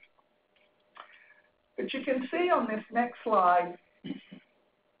doing. But you can see on this next slide,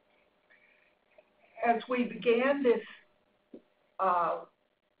 as we began this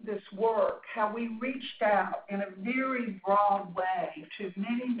work, how we reached out in a very broad way to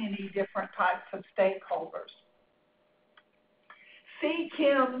many, many different types of stakeholders.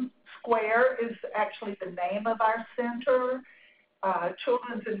 CCHEM Square is actually the name of our center.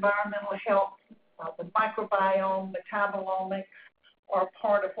 Children's environmental health, the microbiome, metabolomics are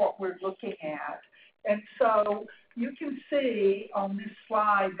part of what we're looking at. And so you can see on this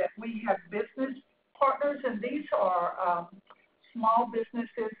slide that we have business partners, and these are small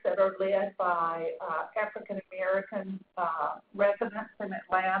businesses that are led by African American residents in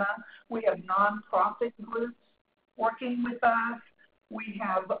Atlanta. We have nonprofit groups working with us. We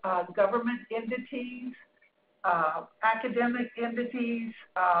have government entities, academic entities,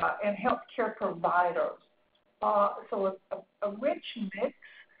 and healthcare providers. So a rich mix.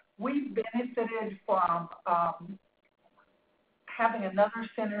 We've benefited from having another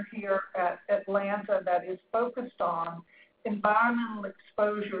center here at Atlanta that is focused on environmental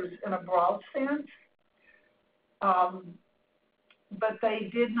exposures in a broad sense, but they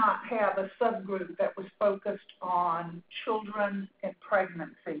did not have a subgroup that was focused on children and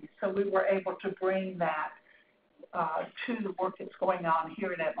pregnancy. So we were able to bring that to the work that's going on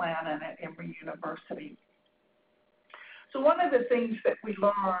here in Atlanta and at Emory University. So one of the things that we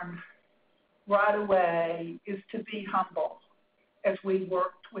learned right away is to be humble as we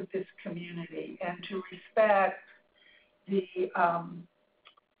worked with this community and to respect the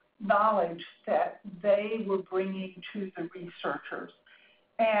knowledge that they were bringing to the researchers.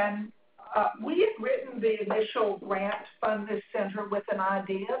 And we had written the initial grant to fund this center with an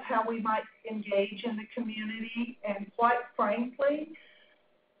idea of how we might engage in the community, and quite frankly,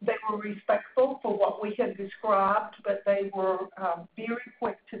 they were respectful for what we had described, but they were very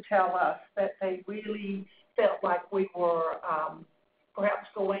quick to tell us that they really felt like we were perhaps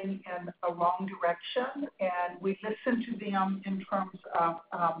going in a wrong direction, and we listened to them in terms of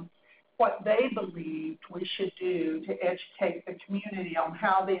what they believed we should do to educate the community on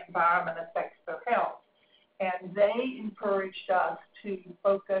how the environment affects their health. And they encouraged us to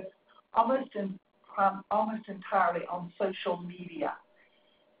focus almost entirely on social media.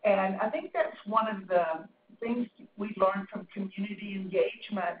 And I think that's one of the things we learned from community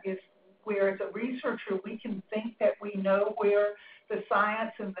engagement is where, as a researcher, we can think that we know where the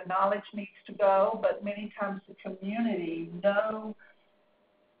science and the knowledge needs to go, but many times the community know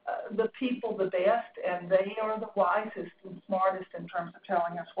the people the best, and they are the wisest and smartest in terms of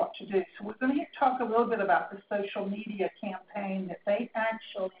telling us what to do. So we're going to talk a little bit about the social media campaign that they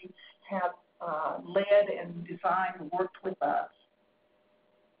actually have led and designed and worked with us.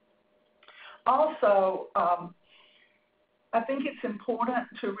 Also, I think it's important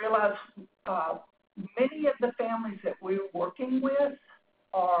to realize many of the families that we're working with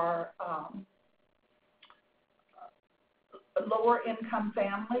are lower income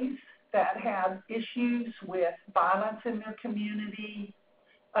families that have issues with violence in their community,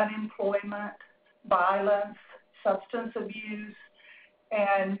 unemployment, violence, substance abuse,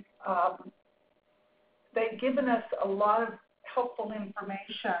 and they've given us a lot of helpful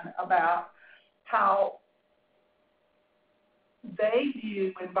information about how they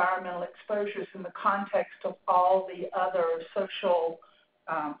view environmental exposures in the context of all the other social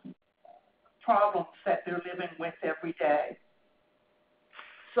problems that they're living with every day.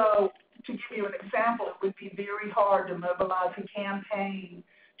 So to give you an example, it would be very hard to mobilize a campaign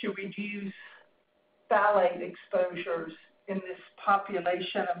to reduce phthalate exposures in this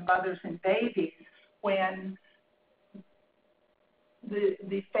population of mothers and babies when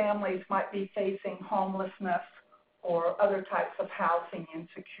the families might be facing homelessness or other types of housing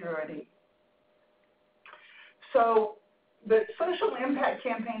insecurity. So the social impact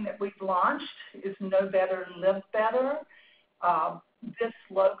campaign that we've launched is Know Better, Live Better. This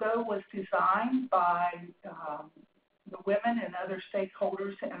logo was designed by the women and other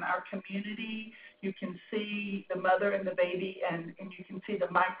stakeholders in our community. You can see the mother and the baby, and you can see the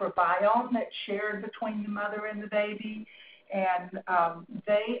microbiome that's shared between the mother and the baby. And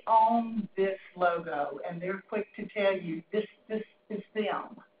they own this logo, and they're quick to tell you this is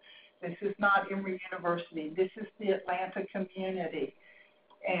them. This is not Emory University. This is the Atlanta community.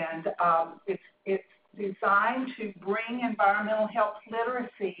 And it's designed to bring environmental health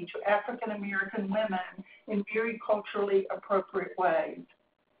literacy to African American women in very culturally appropriate ways.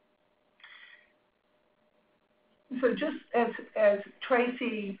 So just as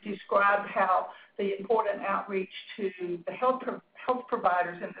Tracy described how the important outreach to the health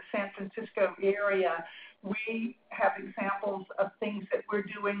providers in the San Francisco area, we have examples of things that we're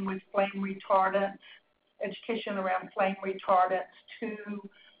doing with flame retardants, education around flame retardants to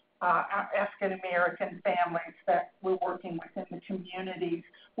our African American families that we're working with in the communities.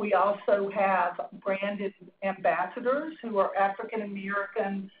 We also have branded ambassadors who are African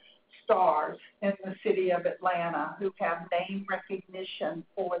American stars in the city of Atlanta who have name recognition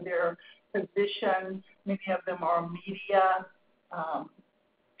for their position. Many of them are media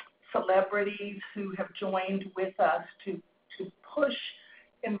celebrities who have joined with us to push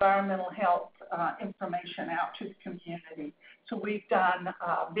environmental health information out to the community. So we've done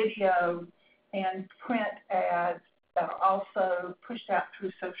video and print ads that are also pushed out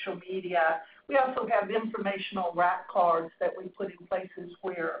through social media. We also have informational rack cards that we put in places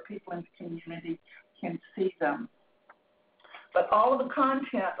where people in the community can see them. But all of the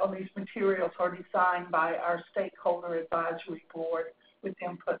content on these materials are designed by our stakeholder advisory board with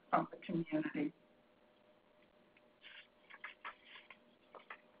input from the community.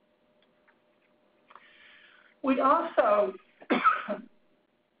 We also,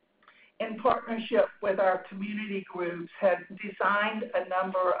 in partnership with our community groups, have designed a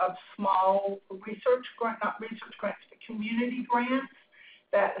number of small community grants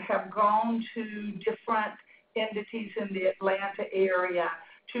that have gone to different entities in the Atlanta area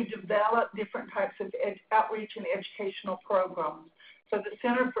to develop different types of outreach and educational programs. So the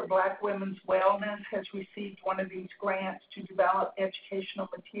Center for Black Women's Wellness has received one of these grants to develop educational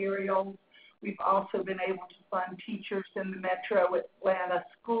materials. We've also been able to fund teachers in the metro Atlanta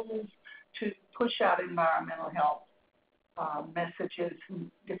schools to push out environmental health messages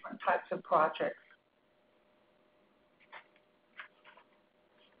and different types of projects.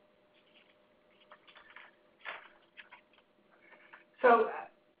 So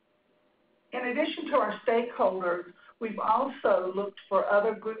in addition to our stakeholders, we've also looked for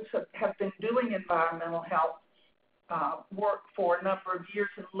other groups that have been doing environmental health work for a number of years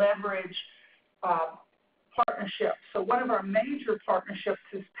and leverage partnerships. So one of our major partnerships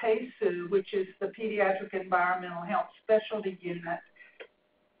is PACU, which is the Pediatric Environmental Health Specialty Unit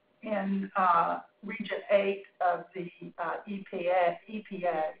in Region 8 of the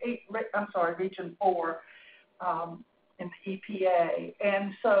Region 4 in the EPA.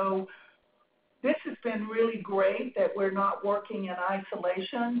 And so this has been really great that we're not working in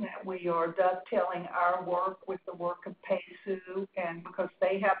isolation, that we are dovetailing our work with the work of PACU, and because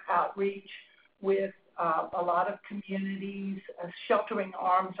they have outreach with a lot of communities, sheltering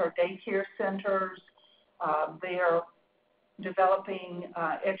arms or daycare centers. They're developing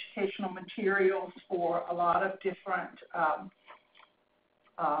educational materials for a lot of different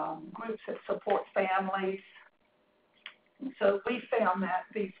groups that support families. So we found that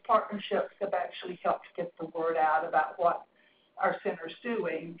these partnerships have actually helped get the word out about what our center's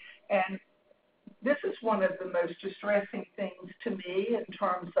doing. And this is one of the most distressing things to me in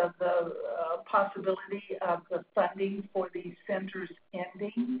terms of the possibility of the funding for these centers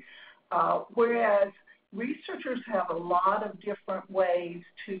ending. Whereas researchers have a lot of different ways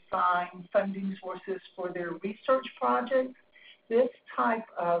to find funding sources for their research projects, this type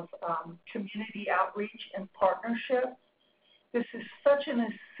of community outreach and partnership, this is such an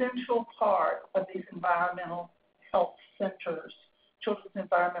essential part of these environmental health centers, children's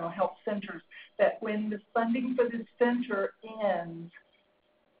environmental health centers, that when the funding for this center ends,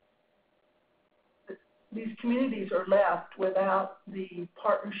 these communities are left without the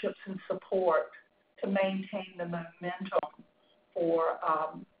partnerships and support to maintain the momentum for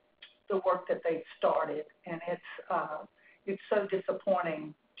the work that they've started. And it's so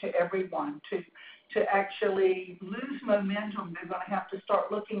disappointing to everyone to actually lose momentum. They're going to have to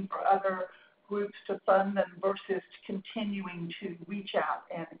start looking for other groups to fund them versus continuing to reach out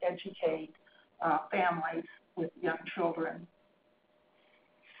and educate families with young children.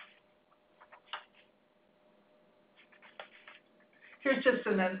 Here's just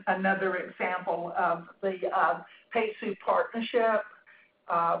another example of the PACU partnership.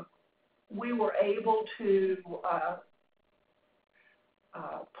 We were able to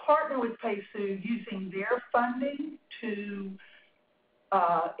partner with PACU using their funding to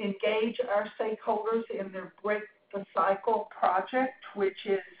engage our stakeholders in their Break the Cycle project, which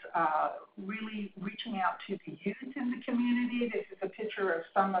is really reaching out to the youth in the community. This is a picture of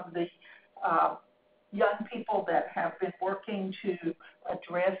some of the young people that have been working to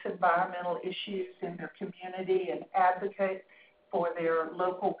address environmental issues in their community and advocate for their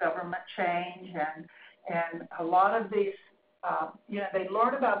local government change. And a lot of these, they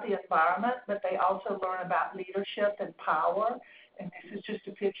learn about the environment, but they also learn about leadership and power. And this is just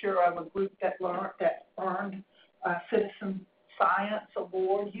a picture of a group that earned a Citizen Science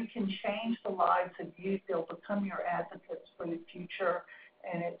Award. You can change the lives of youth. They'll become your advocates for the future,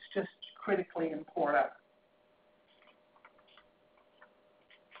 and it's just critically important.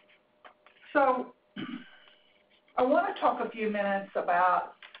 So I want to talk a few minutes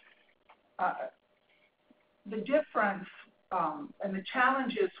about the difference and the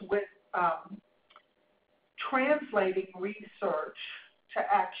challenges with translating research to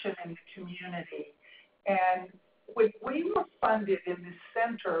action in the community. And when we were funded in this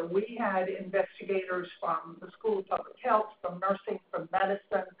center, we had investigators from the School of Public Health, from nursing, from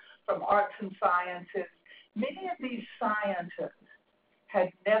medicine, from arts and sciences. Many of these scientists had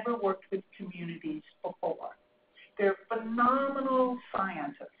never worked with communities before. They're phenomenal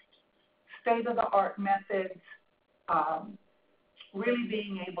scientists, state-of-the-art methods, really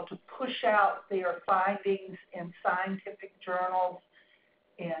being able to push out their findings in scientific journals,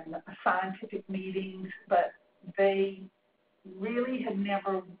 in scientific meetings, but they really had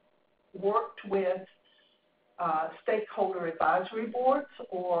never worked with stakeholder advisory boards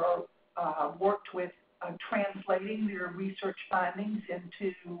or worked with translating their research findings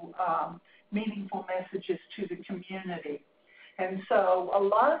into meaningful messages to the community. And so a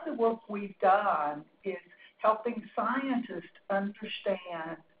lot of the work we've done is helping scientists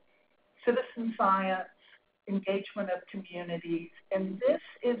understand citizen science, engagement of communities, and this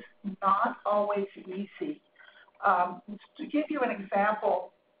is not always easy. To give you an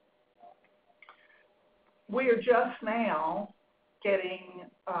example, we are just now getting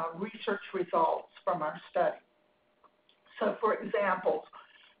research results from our study. So, for example,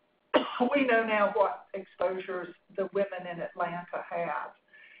 we know now what exposures the women in Atlanta have,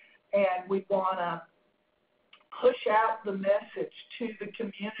 and we want to push out the message to the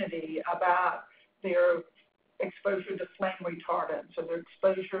community about their exposure to flame retardants or their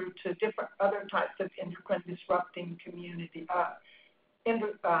exposure to different other types of endocrine disrupting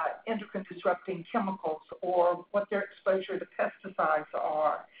endocrine disrupting chemicals, or what their exposure to pesticides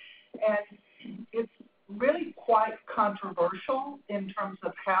are. And it's really quite controversial in terms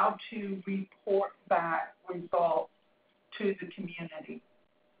of how to report back results to the community.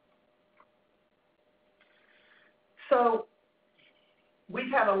 So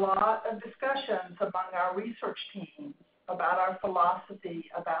we've had a lot of discussions among our research teams about our philosophy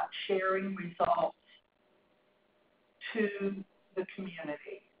about sharing results to the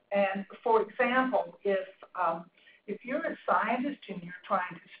community. And for example, if you're a scientist and you're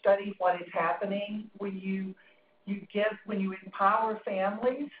trying to study what is happening, when you empower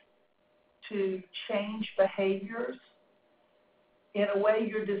families to change behaviors, in a way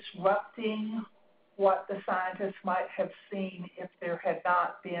you're disrupting what the scientists might have seen if there had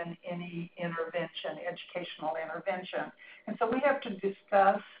not been any intervention, educational intervention. And so we have to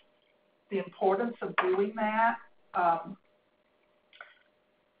discuss the importance of doing that,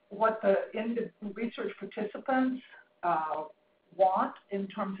 what the research participants want in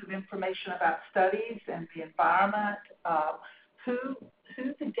terms of information about studies and the environment, who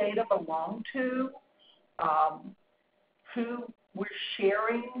the data belong to, who we're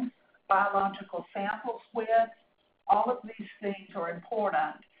sharing biological samples with. All of these things are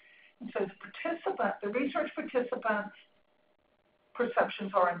important. And so the research participants'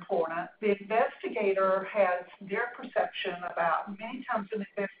 perceptions are important. The investigator has their perception about, many times an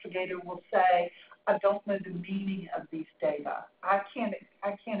investigator will say, I don't know the meaning of these data. I can't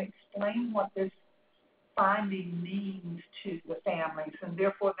explain what this finding means to the families, and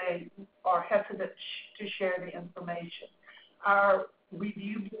therefore they are hesitant to share the information. Our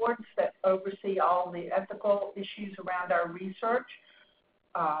review boards that oversee all the ethical issues around our research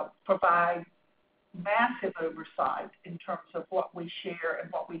provide massive oversight in terms of what we share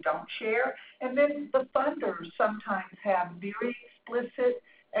and what we don't share. And then the funders sometimes have very explicit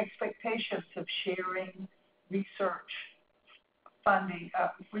expectations of sharing research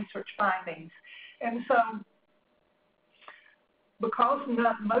findings. And so because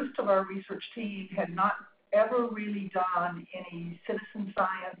most of our research team had not ever really done any citizen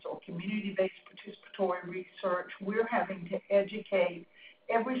science or community-based participatory research, we're having to educate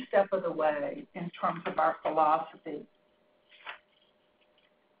every step of the way in terms of our philosophy.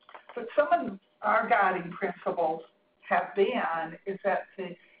 But some of our guiding principles have been is that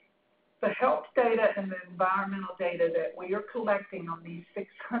the health data and the environmental data that we are collecting on these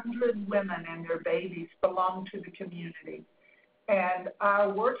 600 women and their babies belong to the community. And our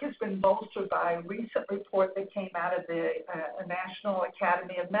work has been bolstered by a recent report that came out of the National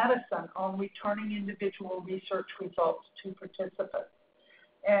Academy of Medicine on returning individual research results to participants.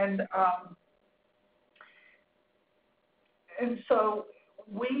 And so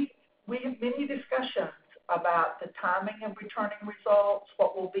we have many discussions about the timing of returning results,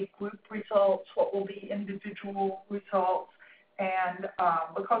 what will be group results, what will be individual results. And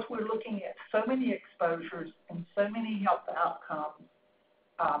because we're looking at so many exposures and so many health outcomes,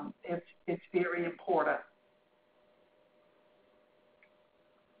 it's very important.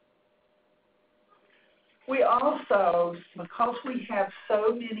 We also, because we have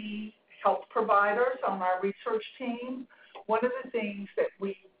so many health providers on our research team, one of the things that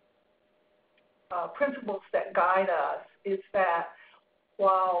principles that guide us is that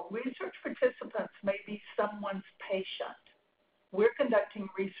while research participants may be someone's patient, we're conducting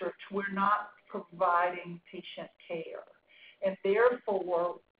research, we're not providing patient care. And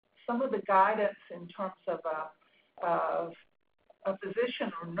therefore, some of the guidance in terms of a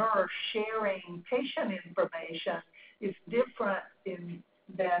physician or nurse sharing patient information is different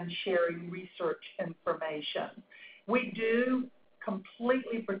than sharing research information. We do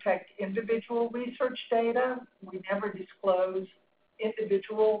completely protect individual research data. We never disclose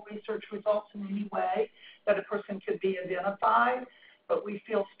individual research results in any way that a person could be identified, but we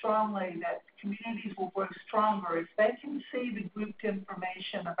feel strongly that communities will grow stronger if they can see the grouped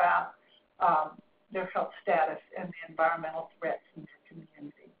information about their health status and the environmental threats in their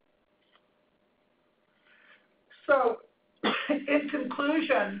community. So, in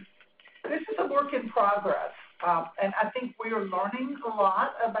conclusion, this is a work in progress, and I think we are learning a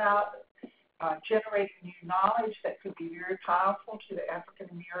lot about generating new knowledge that could be very powerful to the African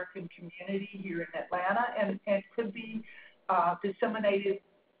American community here in Atlanta, and could be disseminated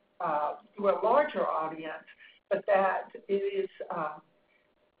to a larger audience, but that it is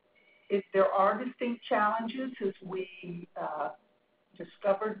there are distinct challenges as we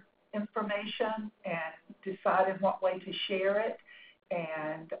discovered information and decide in what way to share it.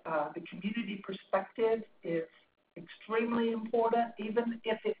 and the community perspective is extremely important, even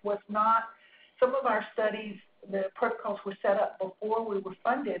if it was not. Some of our studies, the protocols were set up before we were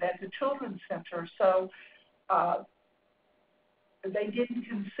funded as a children's center, so they didn't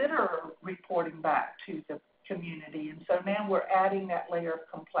consider reporting back to the community, and so now we're adding that layer of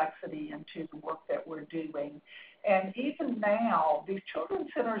complexity into the work that we're doing. And even now, these children's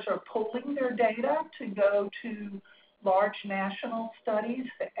centers are pulling their data to go to large national studies.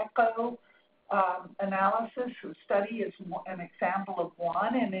 The ECHO analysis study is an example of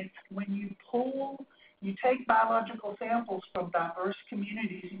one, and it's when you take biological samples from diverse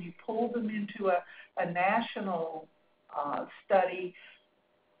communities and you pull them into a national study.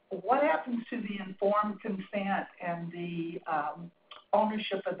 What happens to the informed consent and the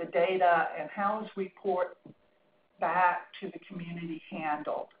ownership of the data, and how is report back to the community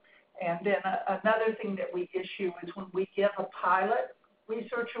handled? And then another thing that we issue is when we give a pilot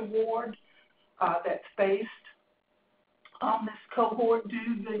research award that's based on this cohort,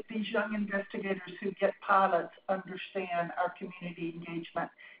 these young investigators who get pilots understand our community engagement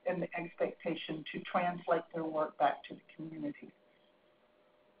and the expectation to translate their work back to the community.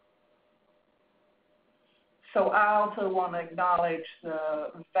 So I also want to acknowledge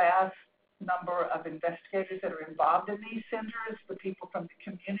the vast number of investigators that are involved in these centers. The people from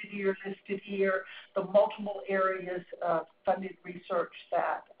the community are listed here, the multiple areas of funded research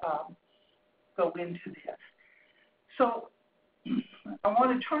that go into this. So I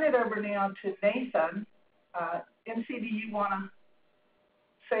want to turn it over now to Nathan. MC, do you want to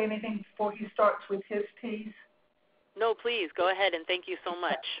say anything before he starts with his piece? No, please, go ahead, and thank you so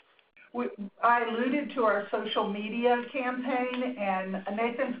much. I alluded to our social media campaign, and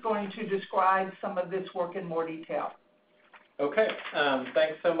Nathan's going to describe some of this work in more detail. Okay,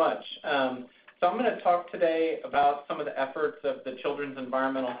 thanks so much. So I'm going to talk today about some of the efforts of the Children's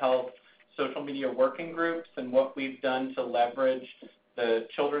Environmental Health social media working groups and what we've done to leverage the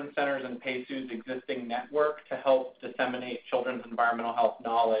Children's Centers and PACEU's existing network to help disseminate children's environmental health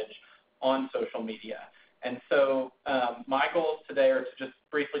knowledge on social media. And so my goals today are to just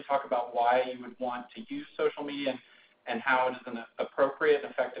briefly talk about why you would want to use social media and how it is an appropriate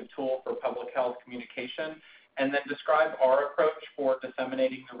and effective tool for public health communication, and then describe our approach for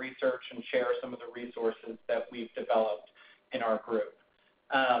disseminating the research and share some of the resources that we've developed in our group.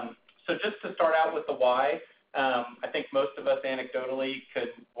 So just to start out with the why, I think most of us anecdotally could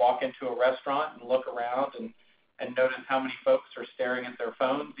walk into a restaurant and look around and notice how many folks are staring at their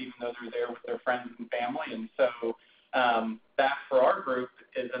phones, even though they're there with their friends and family. And so that for our group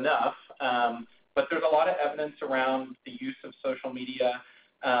is enough. But there's a lot of evidence around the use of social media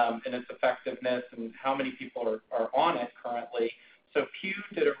and its effectiveness and how many people are on it currently. So Pew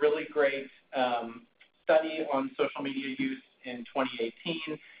did a really great study on social media use in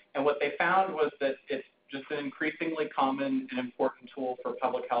 2018. And what they found was that it's just an increasingly common and important tool for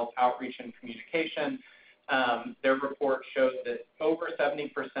public health outreach and communication. Their report showed that over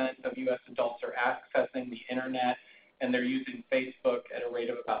 70% of U.S. adults are accessing the internet, and they're using Facebook at a rate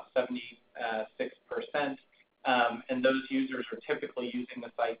of about 76%. And those users are typically using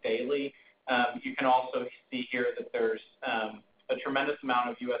the site daily. You can also see here that there's a tremendous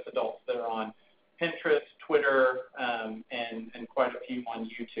amount of U.S. adults that are on Pinterest, Twitter, and quite a few on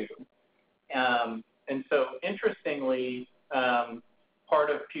YouTube. And so interestingly, part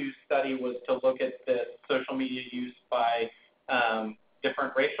of Pew's study was to look at the social media use by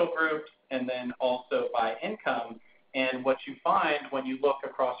different racial groups and then also by income. And what you find when you look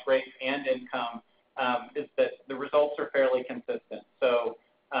across race and income is that the results are fairly consistent. So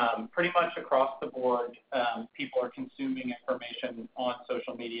pretty much across the board, people are consuming information on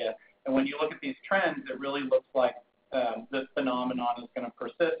social media. And when you look at these trends, it really looks like this phenomenon is going to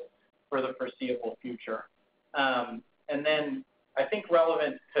persist for the foreseeable future. And then I think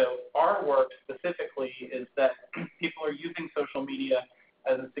relevant to our work specifically is that people are using social media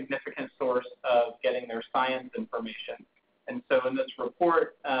as a significant source of getting their science information. And so in this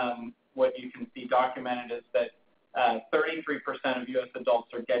report, what you can see documented is that 33% of U.S.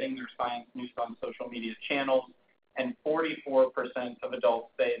 adults are getting their science news on social media channels, and 44% of adults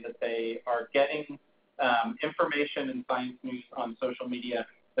say that they are getting information and science news on social media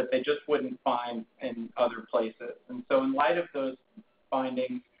that they just wouldn't find in other places. And so in light of those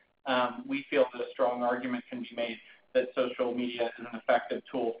findings, we feel that a strong argument can be made that social media is an effective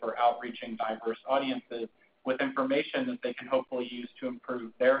tool for outreaching diverse audiences with information that they can hopefully use to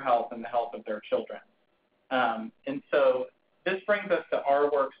improve their health and the health of their children. And so this brings us to our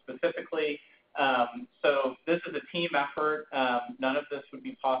work specifically. So this is a team effort. None of this would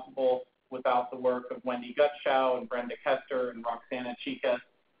be possible without the work of Wendy Gutschow and Brenda Kester and Roxana Chicas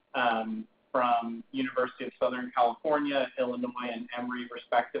from University of Southern California, Illinois, and Emory,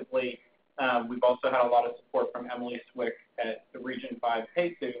 respectively. We've also had a lot of support from Emily Swick at the Region 5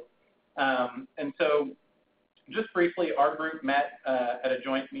 PASU. And so just briefly, our group met at a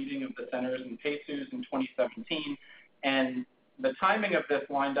joint meeting of the centers and PASUs in 2017, and the timing of this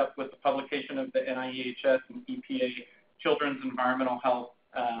lined up with the publication of the NIEHS and EPA Children's Environmental Health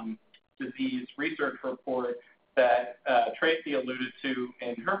Disease Research Report that Tracy alluded to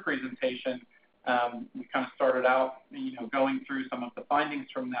in her presentation. We kind of started out, going through some of the findings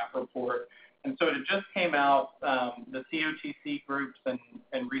from that report. And so it just came out, the COTC groups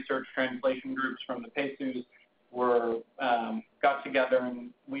and research translation groups from the PASUs got together,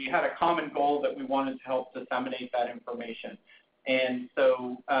 and we had a common goal that we wanted to help disseminate that information. And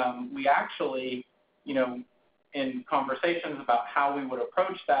so we actually, in conversations about how we would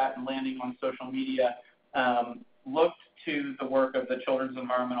approach that and landing on social media, looked to the work of the Children's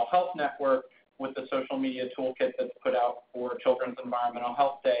Environmental Health Network with the social media toolkit that's put out for Children's Environmental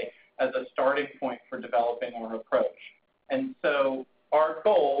Health Day as a starting point for developing our approach. And so our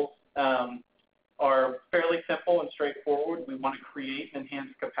goals are fairly simple and straightforward. We want to create and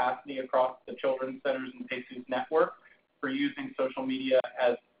enhance capacity across the Children's Centers and PASU's network for using social media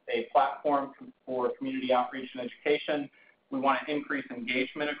as a platform for community outreach and education. We want to increase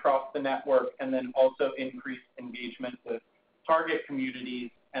engagement across the network and then also increase engagement with target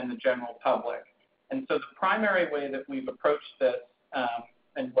communities and the general public. And so the primary way that we've approached this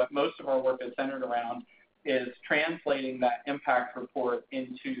and what most of our work is centered around is translating that impact report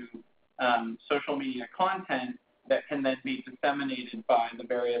into social media content that can then be disseminated by the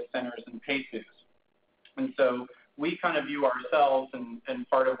various centers and PASUs. And so we kind of view ourselves and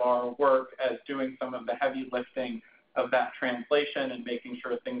part of our work as doing some of the heavy lifting of that translation and making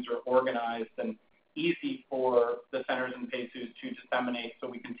sure things are organized and easy for the centers and PASUs to disseminate so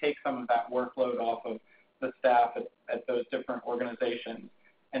we can take some of that workload off of the staff at those different organizations.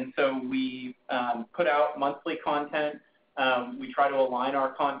 And so we put out monthly content. We try to align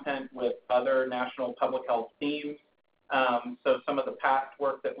our content with other national public health themes. So some of the past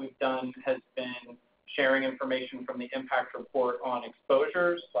work that we've done has been sharing information from the impact report on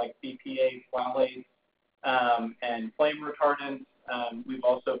exposures like BPA, phthalates, and flame retardants. We've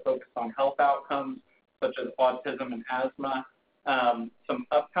also focused on health outcomes such as autism and asthma. Some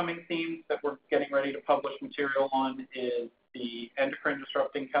upcoming themes that we're getting ready to publish material on is the endocrine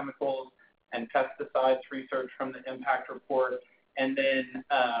disrupting chemicals and pesticides research from the impact report. And then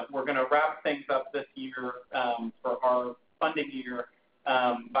we're going to wrap things up this year for our funding year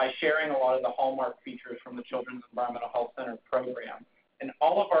by sharing a lot of the hallmark features from the Children's Environmental Health Center program. And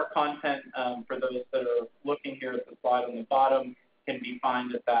all of our content, for those that are looking here at the slide on the bottom, can be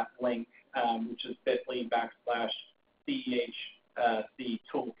found at that link, which is bit.ly/CEH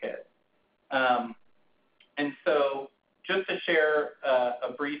toolkit. And so just to share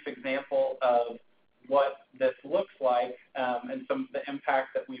a brief example of what this looks like and some of the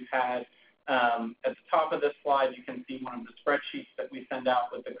impact that we've had, at the top of this slide, you can see one of the spreadsheets that we send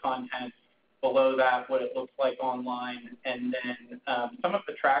out with the content. Below that, what it looks like online, and then some of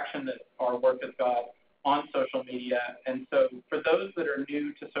the traction that our work has got on social media. And so for those that are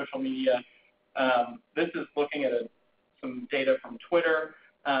new to social media, this is looking at some data from Twitter.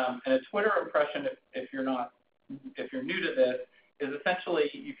 And a Twitter impression, if you're new to this, is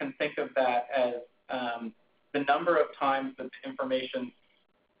essentially you can think of that as the number of times that the information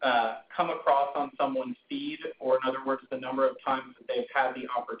come across on someone's feed, or in other words, the number of times that they've had the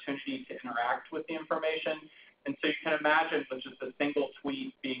opportunity to interact with the information. And so you can imagine with just a single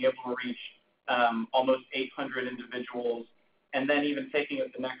tweet being able to reach almost 800 individuals, and then even taking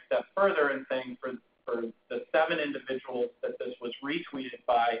it the next step further and saying for the 7 individuals that this was retweeted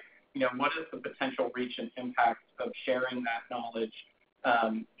by, what is the potential reach and impact of sharing that knowledge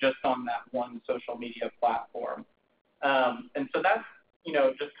just on that one social media platform. And so that's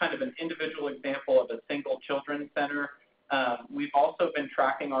just kind of an individual example of a single children's center. We've also been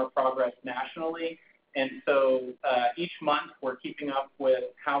tracking our progress nationally. And so each month we're keeping up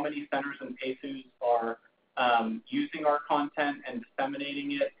with how many centers and PASUs are using our content and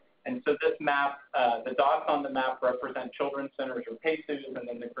disseminating it. And so this map, the dots on the map represent children's centers or PASUs, and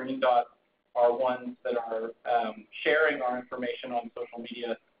then the green dots are ones that are sharing our information on social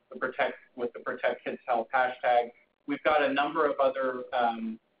media with the Protect Kids Health hashtag. We've got a number of other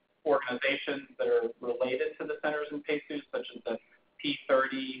organizations that are related to the centers and PASUs, such as the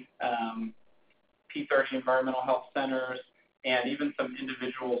P30 Environmental Health Centers, and even some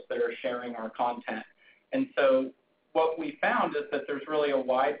individuals that are sharing our content. And so what we found is that there's really a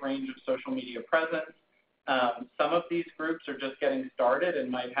wide range of social media presence. Some of these groups are just getting started and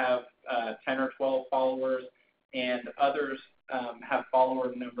might have 10 or 12 followers, and others have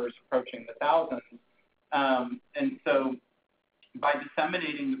follower numbers approaching the thousands. And so by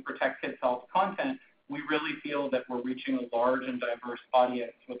disseminating the Protect Kids Health content, we really feel that we're reaching a large and diverse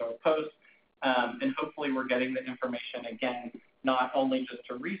audience with our posts, and hopefully we're getting the information, again, not only just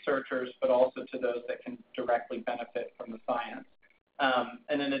to researchers, but also to those that can directly benefit from the science.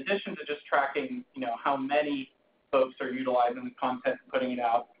 And in addition to just tracking, how many folks are utilizing the content and putting it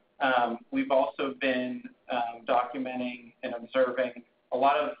out, we've also been documenting and observing a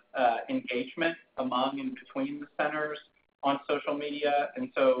lot of engagement among and between the centers on social media. And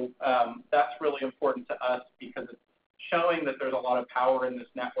so that's really important to us because it's showing that there's a lot of power in this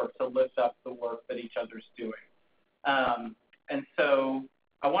network to lift up the work that each other's doing. And so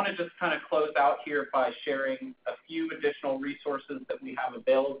I want to just kind of close out here by sharing a few additional resources that we have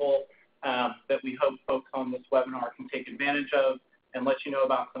available that we hope folks on this webinar can take advantage of, and let you know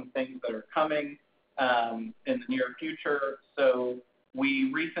about some things that are coming in the near future. So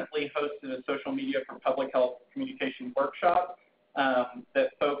we recently hosted a social media for public health communication workshop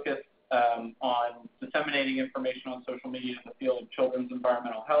that focused on disseminating information on social media in the field of children's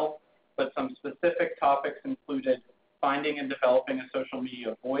environmental health, but some specific topics included finding and developing a social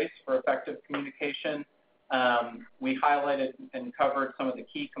media voice for effective communication. We highlighted and covered some of the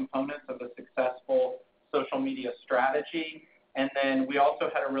key components of a successful social media strategy. And then we also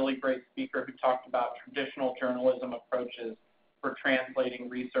had a really great speaker who talked about traditional journalism approaches for translating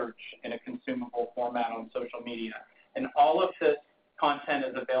research in a consumable format on social media. And all of this content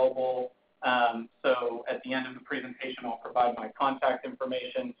is available. So at the end of the presentation, I'll provide my contact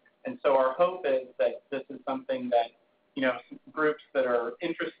information. And so our hope is that this is something that groups that are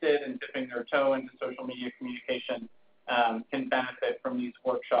interested in dipping their toe into social media communication can benefit from these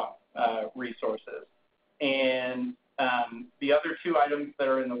workshop resources. And the other two items that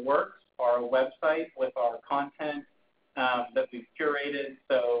are in the works are a website with our content that we've curated.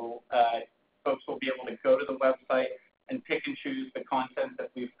 So folks will be able to go to the website and pick and choose the content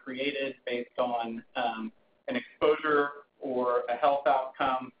that we've created based on an exposure or a health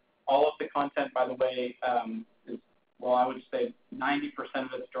outcome. All of the content, by the way, I would say 90% of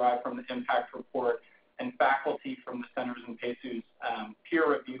it's derived from the impact report, and faculty from the centers and PACES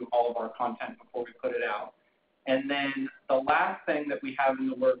peer review all of our content before we put it out. And then the last thing that we have in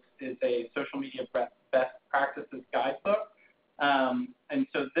the works is a social media best practices guidebook. And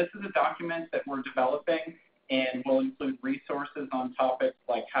so this is a document that we're developing and will include resources on topics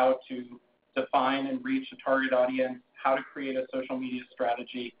like how to define and reach a target audience, how to create a social media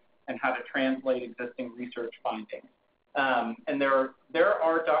strategy, and how to translate existing research findings. And there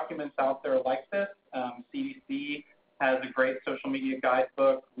are documents out there like this. CDC has a great social media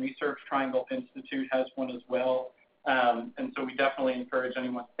guidebook. Research Triangle Institute has one as well. And so we definitely encourage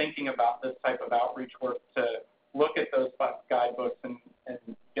anyone thinking about this type of outreach work to look at those guidebooks and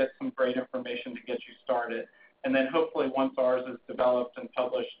get some great information to get you started. And then hopefully once ours is developed and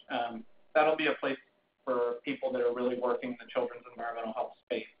published, that'll be a place for people that are really working in the children's environmental health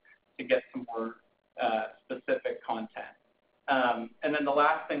space to get some more specific content. And then the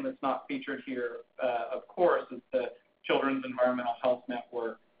last thing that's not featured here, of course, is the Children's Environmental Health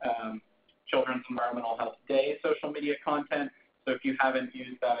Network, Children's Environmental Health Day social media content. So if you haven't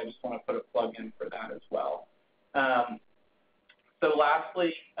used that, I just want to put a plug in for that as well. So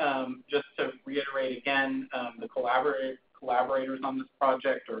lastly, just to reiterate again, the collaborators on this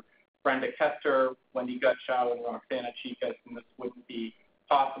project are Brenda Kester, Wendy Gutschow, and Roxana Chicas, and this wouldn't be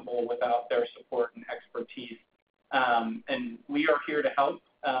possible without their support and expertise. And we are here to help.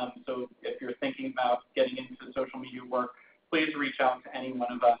 So if you're thinking about getting into social media work, please reach out to any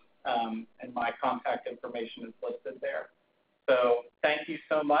one of us, and my contact information is listed there. So thank you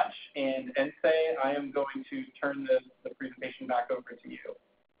so much. And Ense, I am going to turn the presentation back over to you.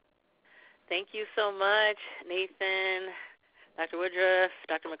 Thank you so much, Nathan, Dr. Woodruff,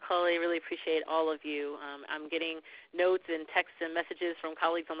 Dr. McCulley. Really appreciate all of you. I'm getting notes and texts and messages from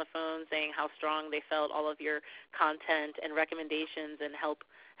colleagues on the phone saying how strong they felt all of your content and recommendations and help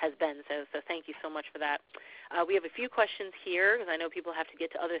has been. So thank you so much for that. We have a few questions here because I know people have to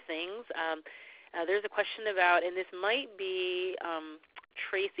get to other things. There's a question about, and this might be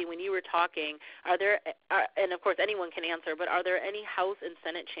Tracy, when you were talking, and of course anyone can answer, but are there any House and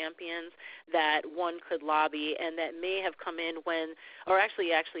Senate champions that one could lobby and that may have come in when, or actually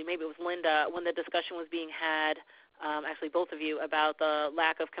maybe it was Linda, when the discussion was being had actually both of you, about the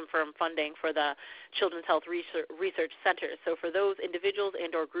lack of confirmed funding for the Children's Health Research Centers. So for those individuals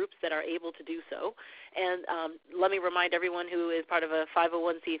and or groups that are able to do so, and let me remind everyone who is part of a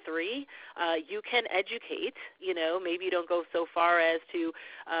 501c3, you can educate. Maybe you don't go so far as to,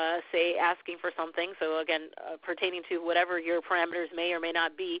 say, asking for something. So again, pertaining to whatever your parameters may or may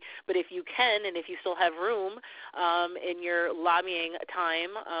not be, but if you can and if you still have room in your lobbying time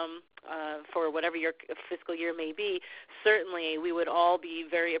for whatever your fiscal year may be, certainly we would all be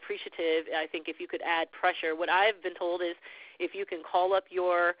very appreciative, I think, if you could add pressure. What I've been told is if you can call up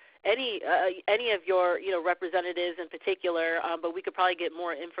any of your representatives in particular, but we could probably get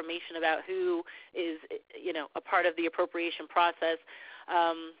more information about who is a part of the appropriation process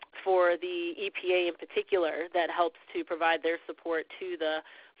for the EPA in particular that helps to provide their support to the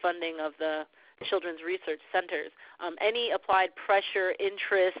funding of the Children's Research Centers. Any applied pressure,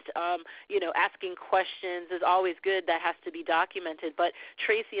 interest, asking questions is always good. That has to be documented. But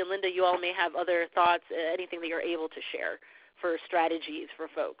Tracy and Linda, you all may have other thoughts, anything that you're able to share for strategies for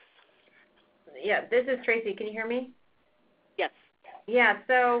folks. Yeah, this is Tracy. Can you hear me? Yes. Yeah,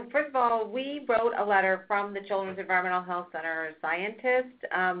 so first of all, we wrote a letter from the Children's Environmental Health Center scientists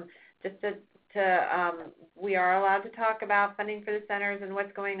we are allowed to talk about funding for the centers and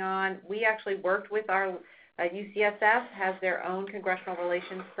what's going on. We actually worked with our UCSF has their own congressional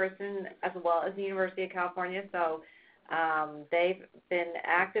relations person as well as the University of California, so they've been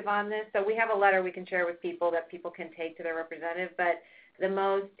active on this. So we have a letter we can share with people that people can take to their representative, but the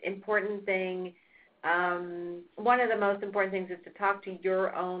most important thing, one of the most important things is to talk to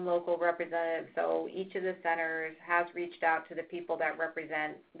your own local representative. So each of the centers has reached out to the people that are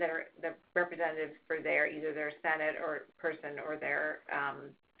the representatives for either their Senate or person or their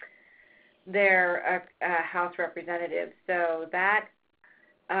House representatives. So that,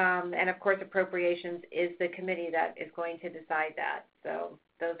 and of course appropriations is the committee that is going to decide that. So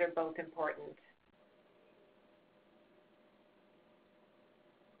those are both important.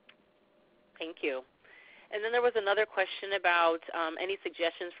 Thank you. And then there was another question about any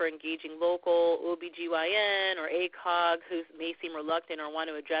suggestions for engaging local OBGYN or ACOG who may seem reluctant or want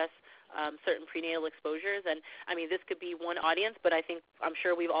to address certain prenatal exposures. And I mean, this could be one audience, but I'm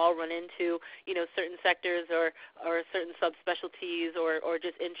sure we've all run into, certain sectors or certain subspecialties or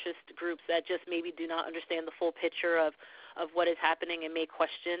just interest groups that just maybe do not understand the full picture of what is happening and may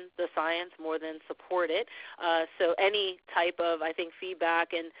question the science more than support it. So any type of, I think,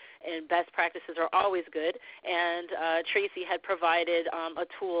 feedback and best practices are always good. And Tracy had provided a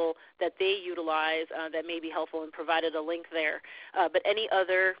tool that they utilize that may be helpful and provided a link there. But any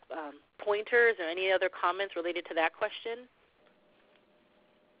other pointers or any other comments related to that question?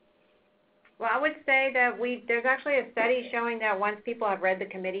 Well, I would say that there's actually a study showing that once people have read the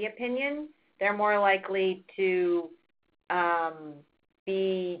committee opinion, they're more likely to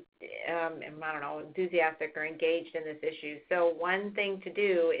be, enthusiastic or engaged in this issue. So one thing to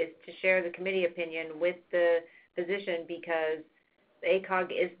do is to share the committee opinion with the physician, because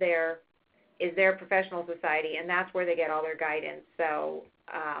ACOG is their professional society, and that's where they get all their guidance. So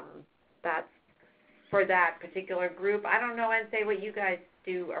that's for that particular group. I don't know, I'd what you guys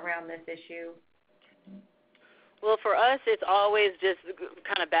do around this issue. Well, for us, it's always just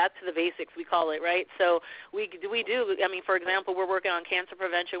kind of back to the basics, we call it, right? So we do, for example, we're working on cancer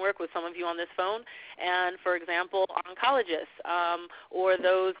prevention work with some of you on this phone, and, for example, oncologists or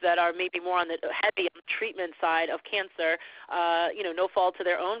those that are maybe more on the heavy treatment side of cancer, no fault to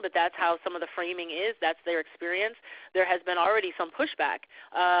their own, but that's how some of the framing is. That's their experience. There has been already some pushback,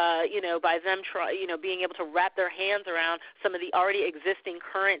 by them being able to wrap their hands around some of the already existing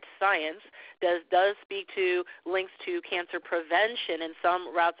current science does speak to links to cancer prevention and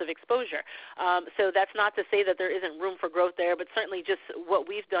some routes of exposure. So that's not to say that there isn't room for growth there, but certainly just what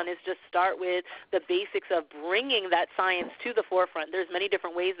we've done is just start with the basics of bringing that science to the forefront. There's many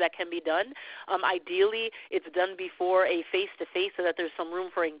different ways that can be done. Ideally, it's done before a face-to-face so that there's some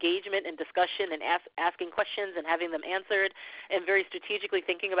room for engagement and discussion and asking questions and having them answered, and very strategically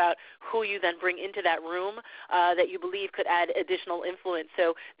thinking about who you then bring into that room that you believe could add additional influence.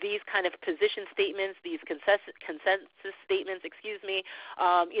 So these kind of position statements, these consensus statements,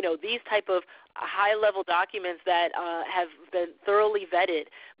 these type of high-level documents that have been thoroughly vetted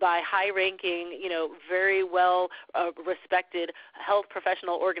by high-ranking, very well-respected health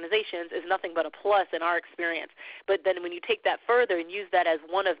professional organizations is nothing but a plus in our experience. But then when you take that further and use that as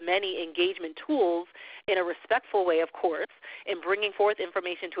one of many engagement tools in a respectful way, of course, in bringing forth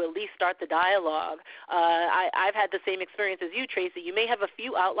information to at least start the dialogue, I've had the same experience as you, Tracy. You may have a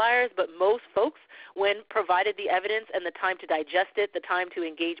few outliers, but most folks, when provided the evidence and the time to digest it, the time to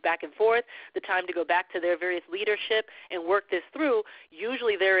engage back and forth, the the time to go back to their various leadership and work this through,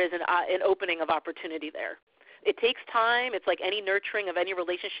 usually there is an opening of opportunity there. It takes time. It's like any nurturing of any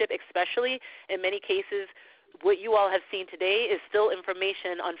relationship, especially in many cases. What you all have seen today is still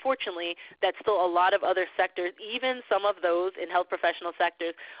information, unfortunately, that still a lot of other sectors, even some of those in health professional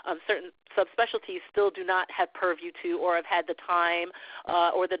sectors, certain subspecialties still do not have purview to or have had the time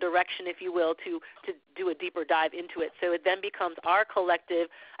or the direction, if you will, to do a deeper dive into it. So it then becomes our collective,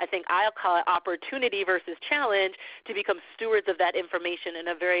 I think I'll call it opportunity versus challenge, to become stewards of that information in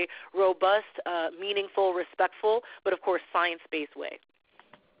a very robust, meaningful, respectful, but of course science-based way.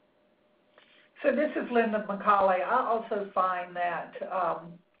 So this is Linda McCauley. I also find that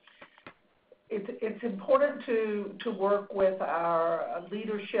it's important to work with our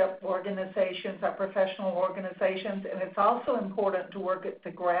leadership organizations, our professional organizations, and it's also important to work at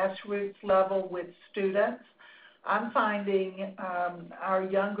the grassroots level with students. I'm finding our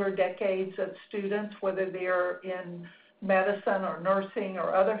younger decades of students, whether they're in medicine or nursing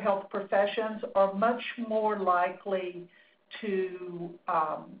or other health professions, are much more likely to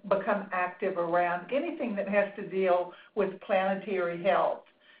become active around anything that has to deal with planetary health.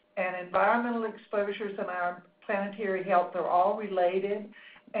 And environmental exposures and our planetary health are all related,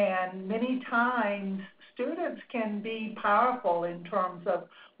 and many times students can be powerful in terms of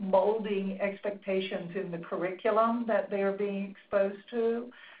molding expectations in the curriculum that they're being exposed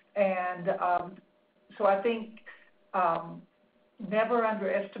to. And so I think never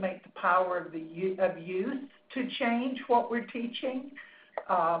underestimate the power of youth to change what we're teaching,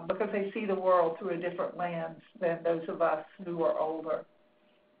 because they see the world through a different lens than those of us who are older.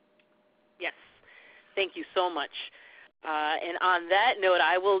 Yes, thank you so much. And on that note,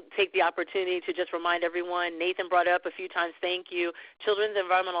 I will take the opportunity to just remind everyone, Nathan brought it up a few times, thank you. Children's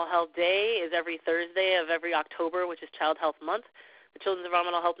Environmental Health Day is every Thursday of every October, which is Child Health Month. The Children's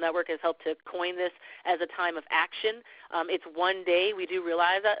Environmental Health Network has helped to coin this as a time of action. It's one day, we do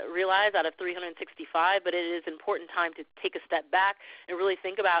realize out of 365, but it is an important time to take a step back and really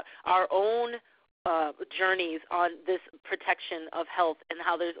think about our own journeys on this protection of health and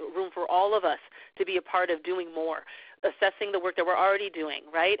how there's room for all of us to be a part of doing more, assessing the work that we're already doing,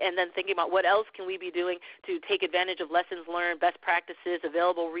 right? And then thinking about what else can we be doing to take advantage of lessons learned, best practices,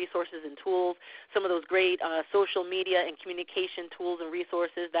 available resources and tools, some of those great social media and communication tools and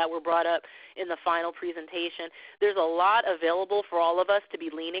resources that were brought up in the final presentation. There's a lot available for all of us to be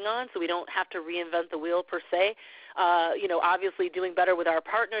leaning on, so we don't have to reinvent the wheel per se. Obviously doing better with our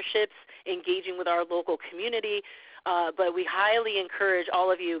partnerships, engaging with our local community, but we highly encourage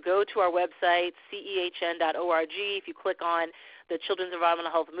all of you, go to our website, cehn.org. If you click on the Children's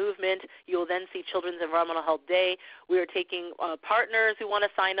Environmental Health Movement, you'll then see Children's Environmental Health Day. We are taking partners who want to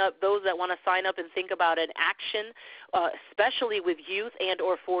sign up, those that want to sign up and think about an action, especially with youth and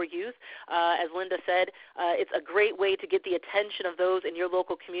or for youth. As Linda said, it's a great way to get the attention of those in your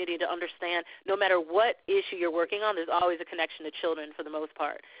local community to understand no matter what issue you're working on, there's always a connection to children for the most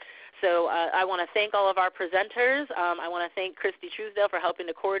part. So I want to thank all of our presenters. I want to thank Christy Truesdale for helping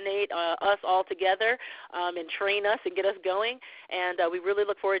to coordinate us all together and train us and get us going. And we really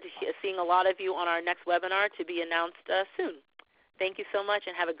look forward to seeing a lot of you on our next webinar to be announced soon. Thank you so much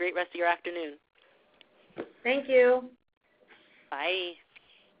and have a great rest of your afternoon. Thank you. Bye.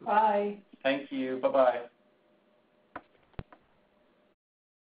 Bye. Thank you. Bye-bye.